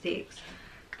lipsticks,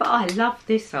 but I love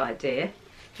this idea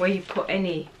where you put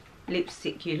any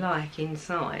lipstick you like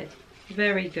inside.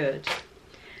 Very good.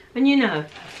 And you know,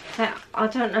 that, I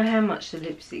don't know how much the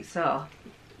lipsticks are.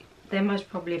 They're most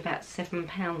probably about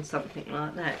 £7, something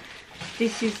like that.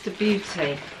 This is the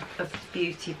beauty of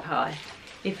Beauty Pie.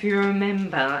 If you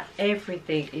remember,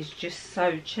 everything is just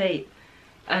so cheap,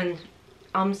 and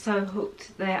I'm so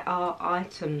hooked. There are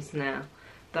items now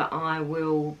that I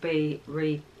will be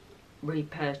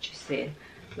repurchasing,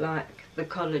 like the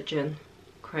collagen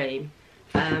cream,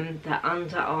 the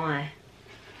under eye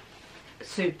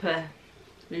super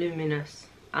luminous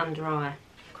under eye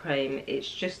cream. It's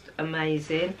just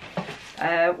amazing.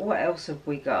 What else have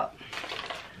we got?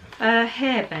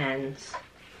 Hair bands.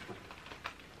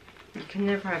 You can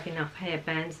never have enough hair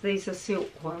bands. These are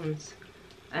silk ones,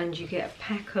 and you get a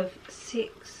pack of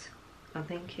 6, I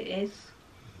think it is.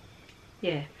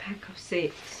 Yeah, pack of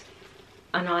 6.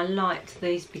 And I liked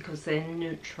these because they're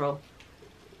neutral.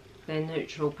 They're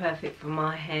neutral, perfect for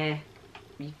my hair.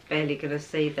 You're barely going to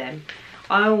see them.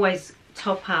 I always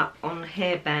top up on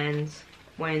hair bands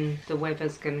when the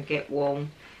weather's going to get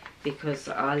warm, because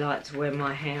I like to wear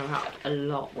my hair up a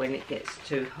lot when it gets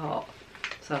too hot.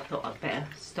 So I thought I'd better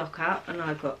stock up, and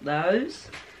I got those.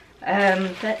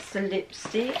 That's the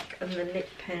lipstick and the lip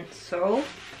pencil.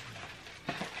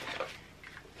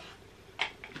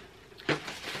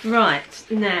 Right,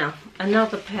 now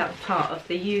another part of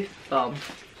the youth bomb.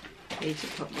 I need to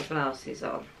put my glasses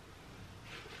on.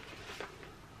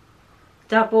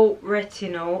 Double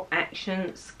Retinol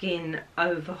Action Skin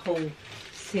Overhaul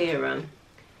Serum.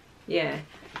 Yeah,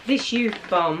 this youth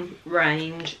bomb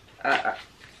range,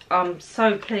 I'm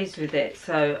so pleased with it,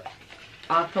 so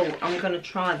I thought I'm going to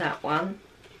try that one.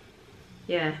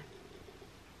 Yeah,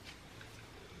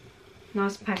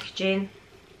 nice packaging.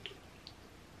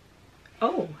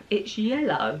 Oh, it's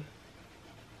yellow.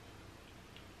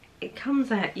 It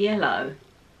comes out yellow.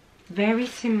 Very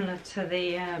similar to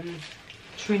the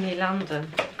Trini London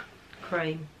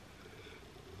cream.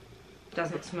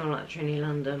 Doesn't smell like Trini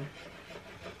London.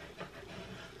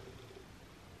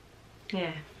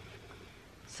 Yeah.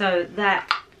 So that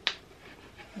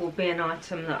will be an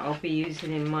item that I'll be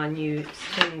using in my new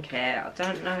skincare. I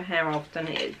don't know how often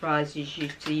it advises you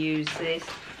to use this.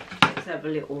 Let's have a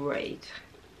little read.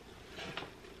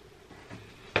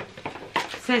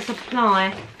 It says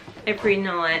apply every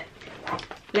night,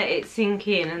 let it sink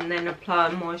in, and then apply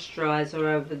moisturiser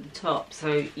over the top.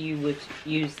 So you would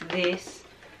use this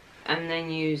and then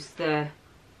use the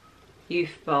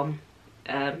Youth Bomb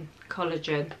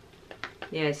collagen.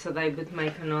 Yeah, so they would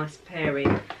make a nice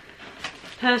pairing.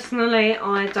 Personally,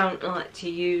 I don't like to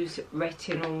use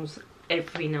retinols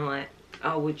every night.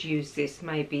 I would use this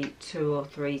maybe 2 or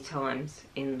 3 times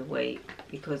in the week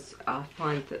because I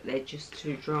find that they're just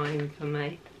too drying for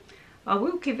me. I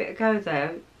will give it a go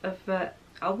though of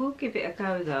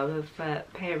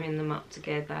pairing them up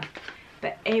together.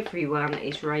 But everyone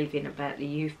is raving about the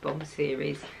Youth Bomb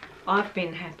series. I've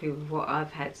been happy with what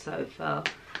I've had so far.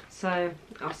 So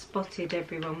I spotted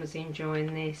everyone was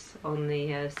enjoying this on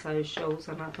the socials,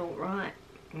 and I thought, right,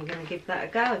 I'm going to give that a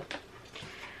go.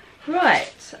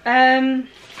 Right,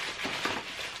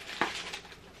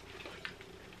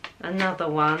 another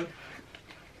one.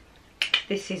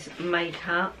 This is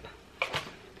makeup,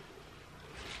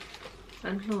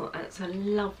 and look, that's a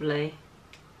lovely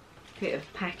bit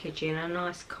of packaging, a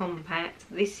nice compact.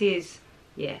 This is,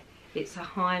 yeah, it's a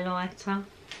highlighter.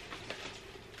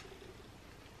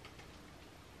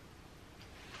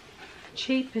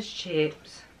 Cheap as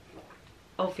chips.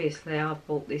 Obviously I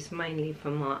bought this mainly for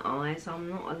my eyes. I'm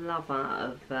not a lover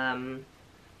of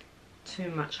too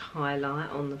much highlight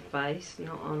on the face,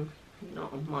 not on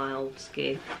my old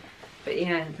skin. But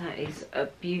yeah, that is a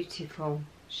beautiful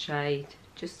shade.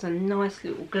 Just a nice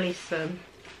little glisten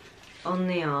on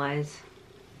the eyes.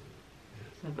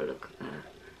 Let's have a look at that.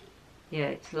 Yeah,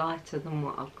 it's lighter than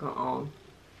what I've got on.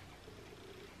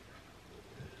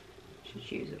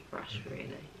 Should use a brush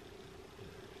really.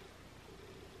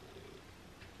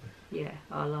 Yeah,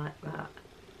 I like that.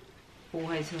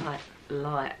 Always like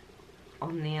light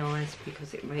on the eyes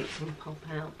because it makes them pop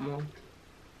out more.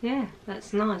 Yeah,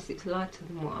 that's nice. It's lighter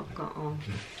than what I've got on.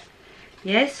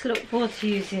 Yes, look forward to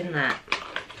using that.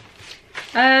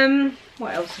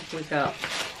 What else have we got?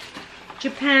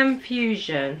 Japan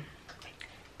Fusion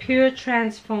Pure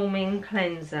Transforming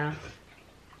Cleanser.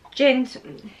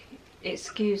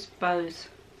 Excuse Bo's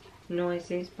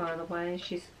noises, by the way.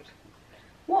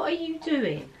 What are you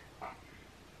doing?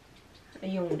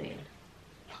 Yawning.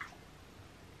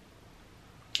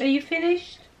 Are you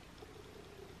finished?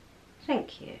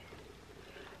 Thank you.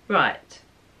 Right.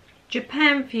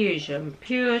 Japan Fusion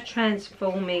Pure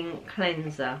Transforming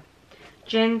Cleanser.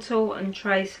 Gentle and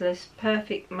traceless,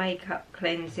 perfect makeup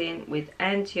cleansing with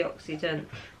antioxidant,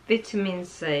 vitamin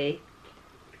C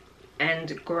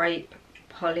and grape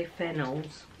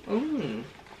polyphenols. Ooh,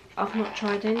 I've not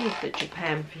tried any of the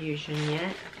Japan Fusion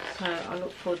yet, so I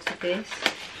look forward to this.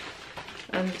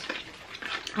 And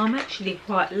I'm actually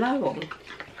quite low on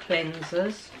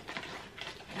cleansers.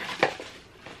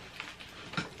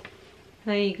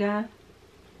 There you go.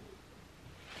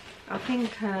 I think,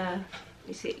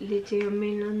 is it Lydia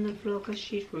Milan, the vlogger?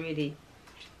 She's really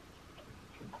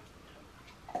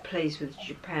pleased with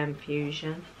Japan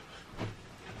Fusion.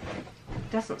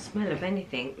 Doesn't smell of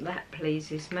anything. That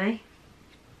pleases me.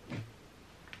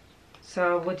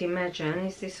 So I would imagine,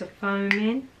 is this a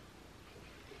foaming?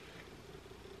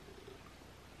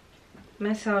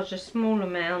 Massage a small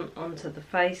amount onto the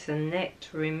face and neck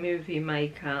to remove your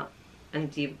makeup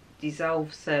and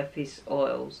dissolve surface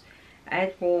oils.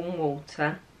 Add warm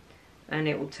water and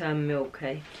it will turn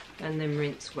milky, and then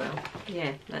rinse well.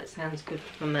 Yeah, that sounds good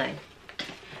for me.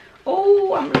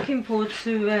 Oh, I'm looking forward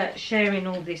to sharing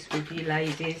all this with you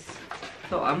ladies.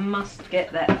 Thought I must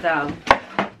get that done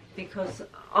because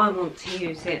I want to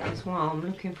use it as well. I'm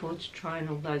looking forward to trying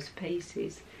all those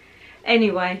pieces.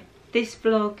 Anyway, this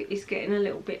vlog is getting a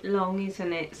little bit long,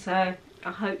 isn't it? So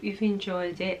I hope you've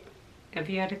enjoyed it. Have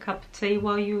you had a cup of tea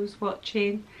while you was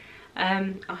watching?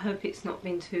 I hope it's not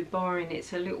been too boring.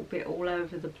 It's a little bit all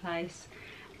over the place.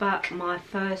 But my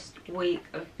first week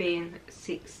of being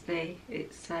 60,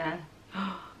 it's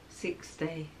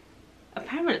 60.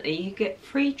 Apparently you get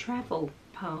free travel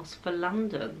pass for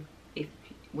London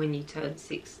when you turn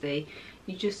 60.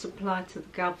 You just apply to the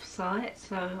Gov site,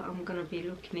 so I'm going to be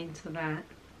looking into that.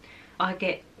 I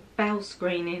get bowel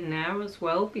screening now as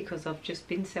well because I've just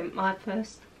been sent my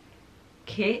first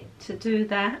kit to do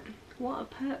that. What a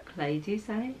perk, ladies,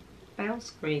 eh? Bell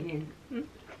screening.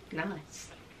 Nice.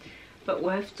 But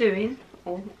worth doing,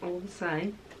 all the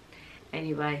same.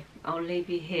 Anyway, I'll leave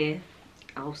you here.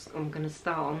 I'm going to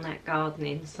start on that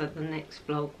gardening, so the next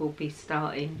vlog will be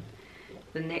starting.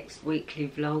 The next weekly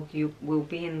vlog you will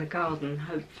be in the garden,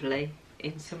 hopefully,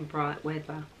 in some bright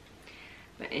weather.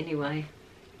 But anyway,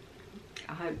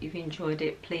 I hope you've enjoyed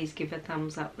it. Please give a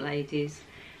thumbs up, ladies,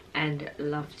 and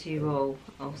love to you all.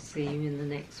 I'll see you in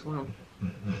the next one.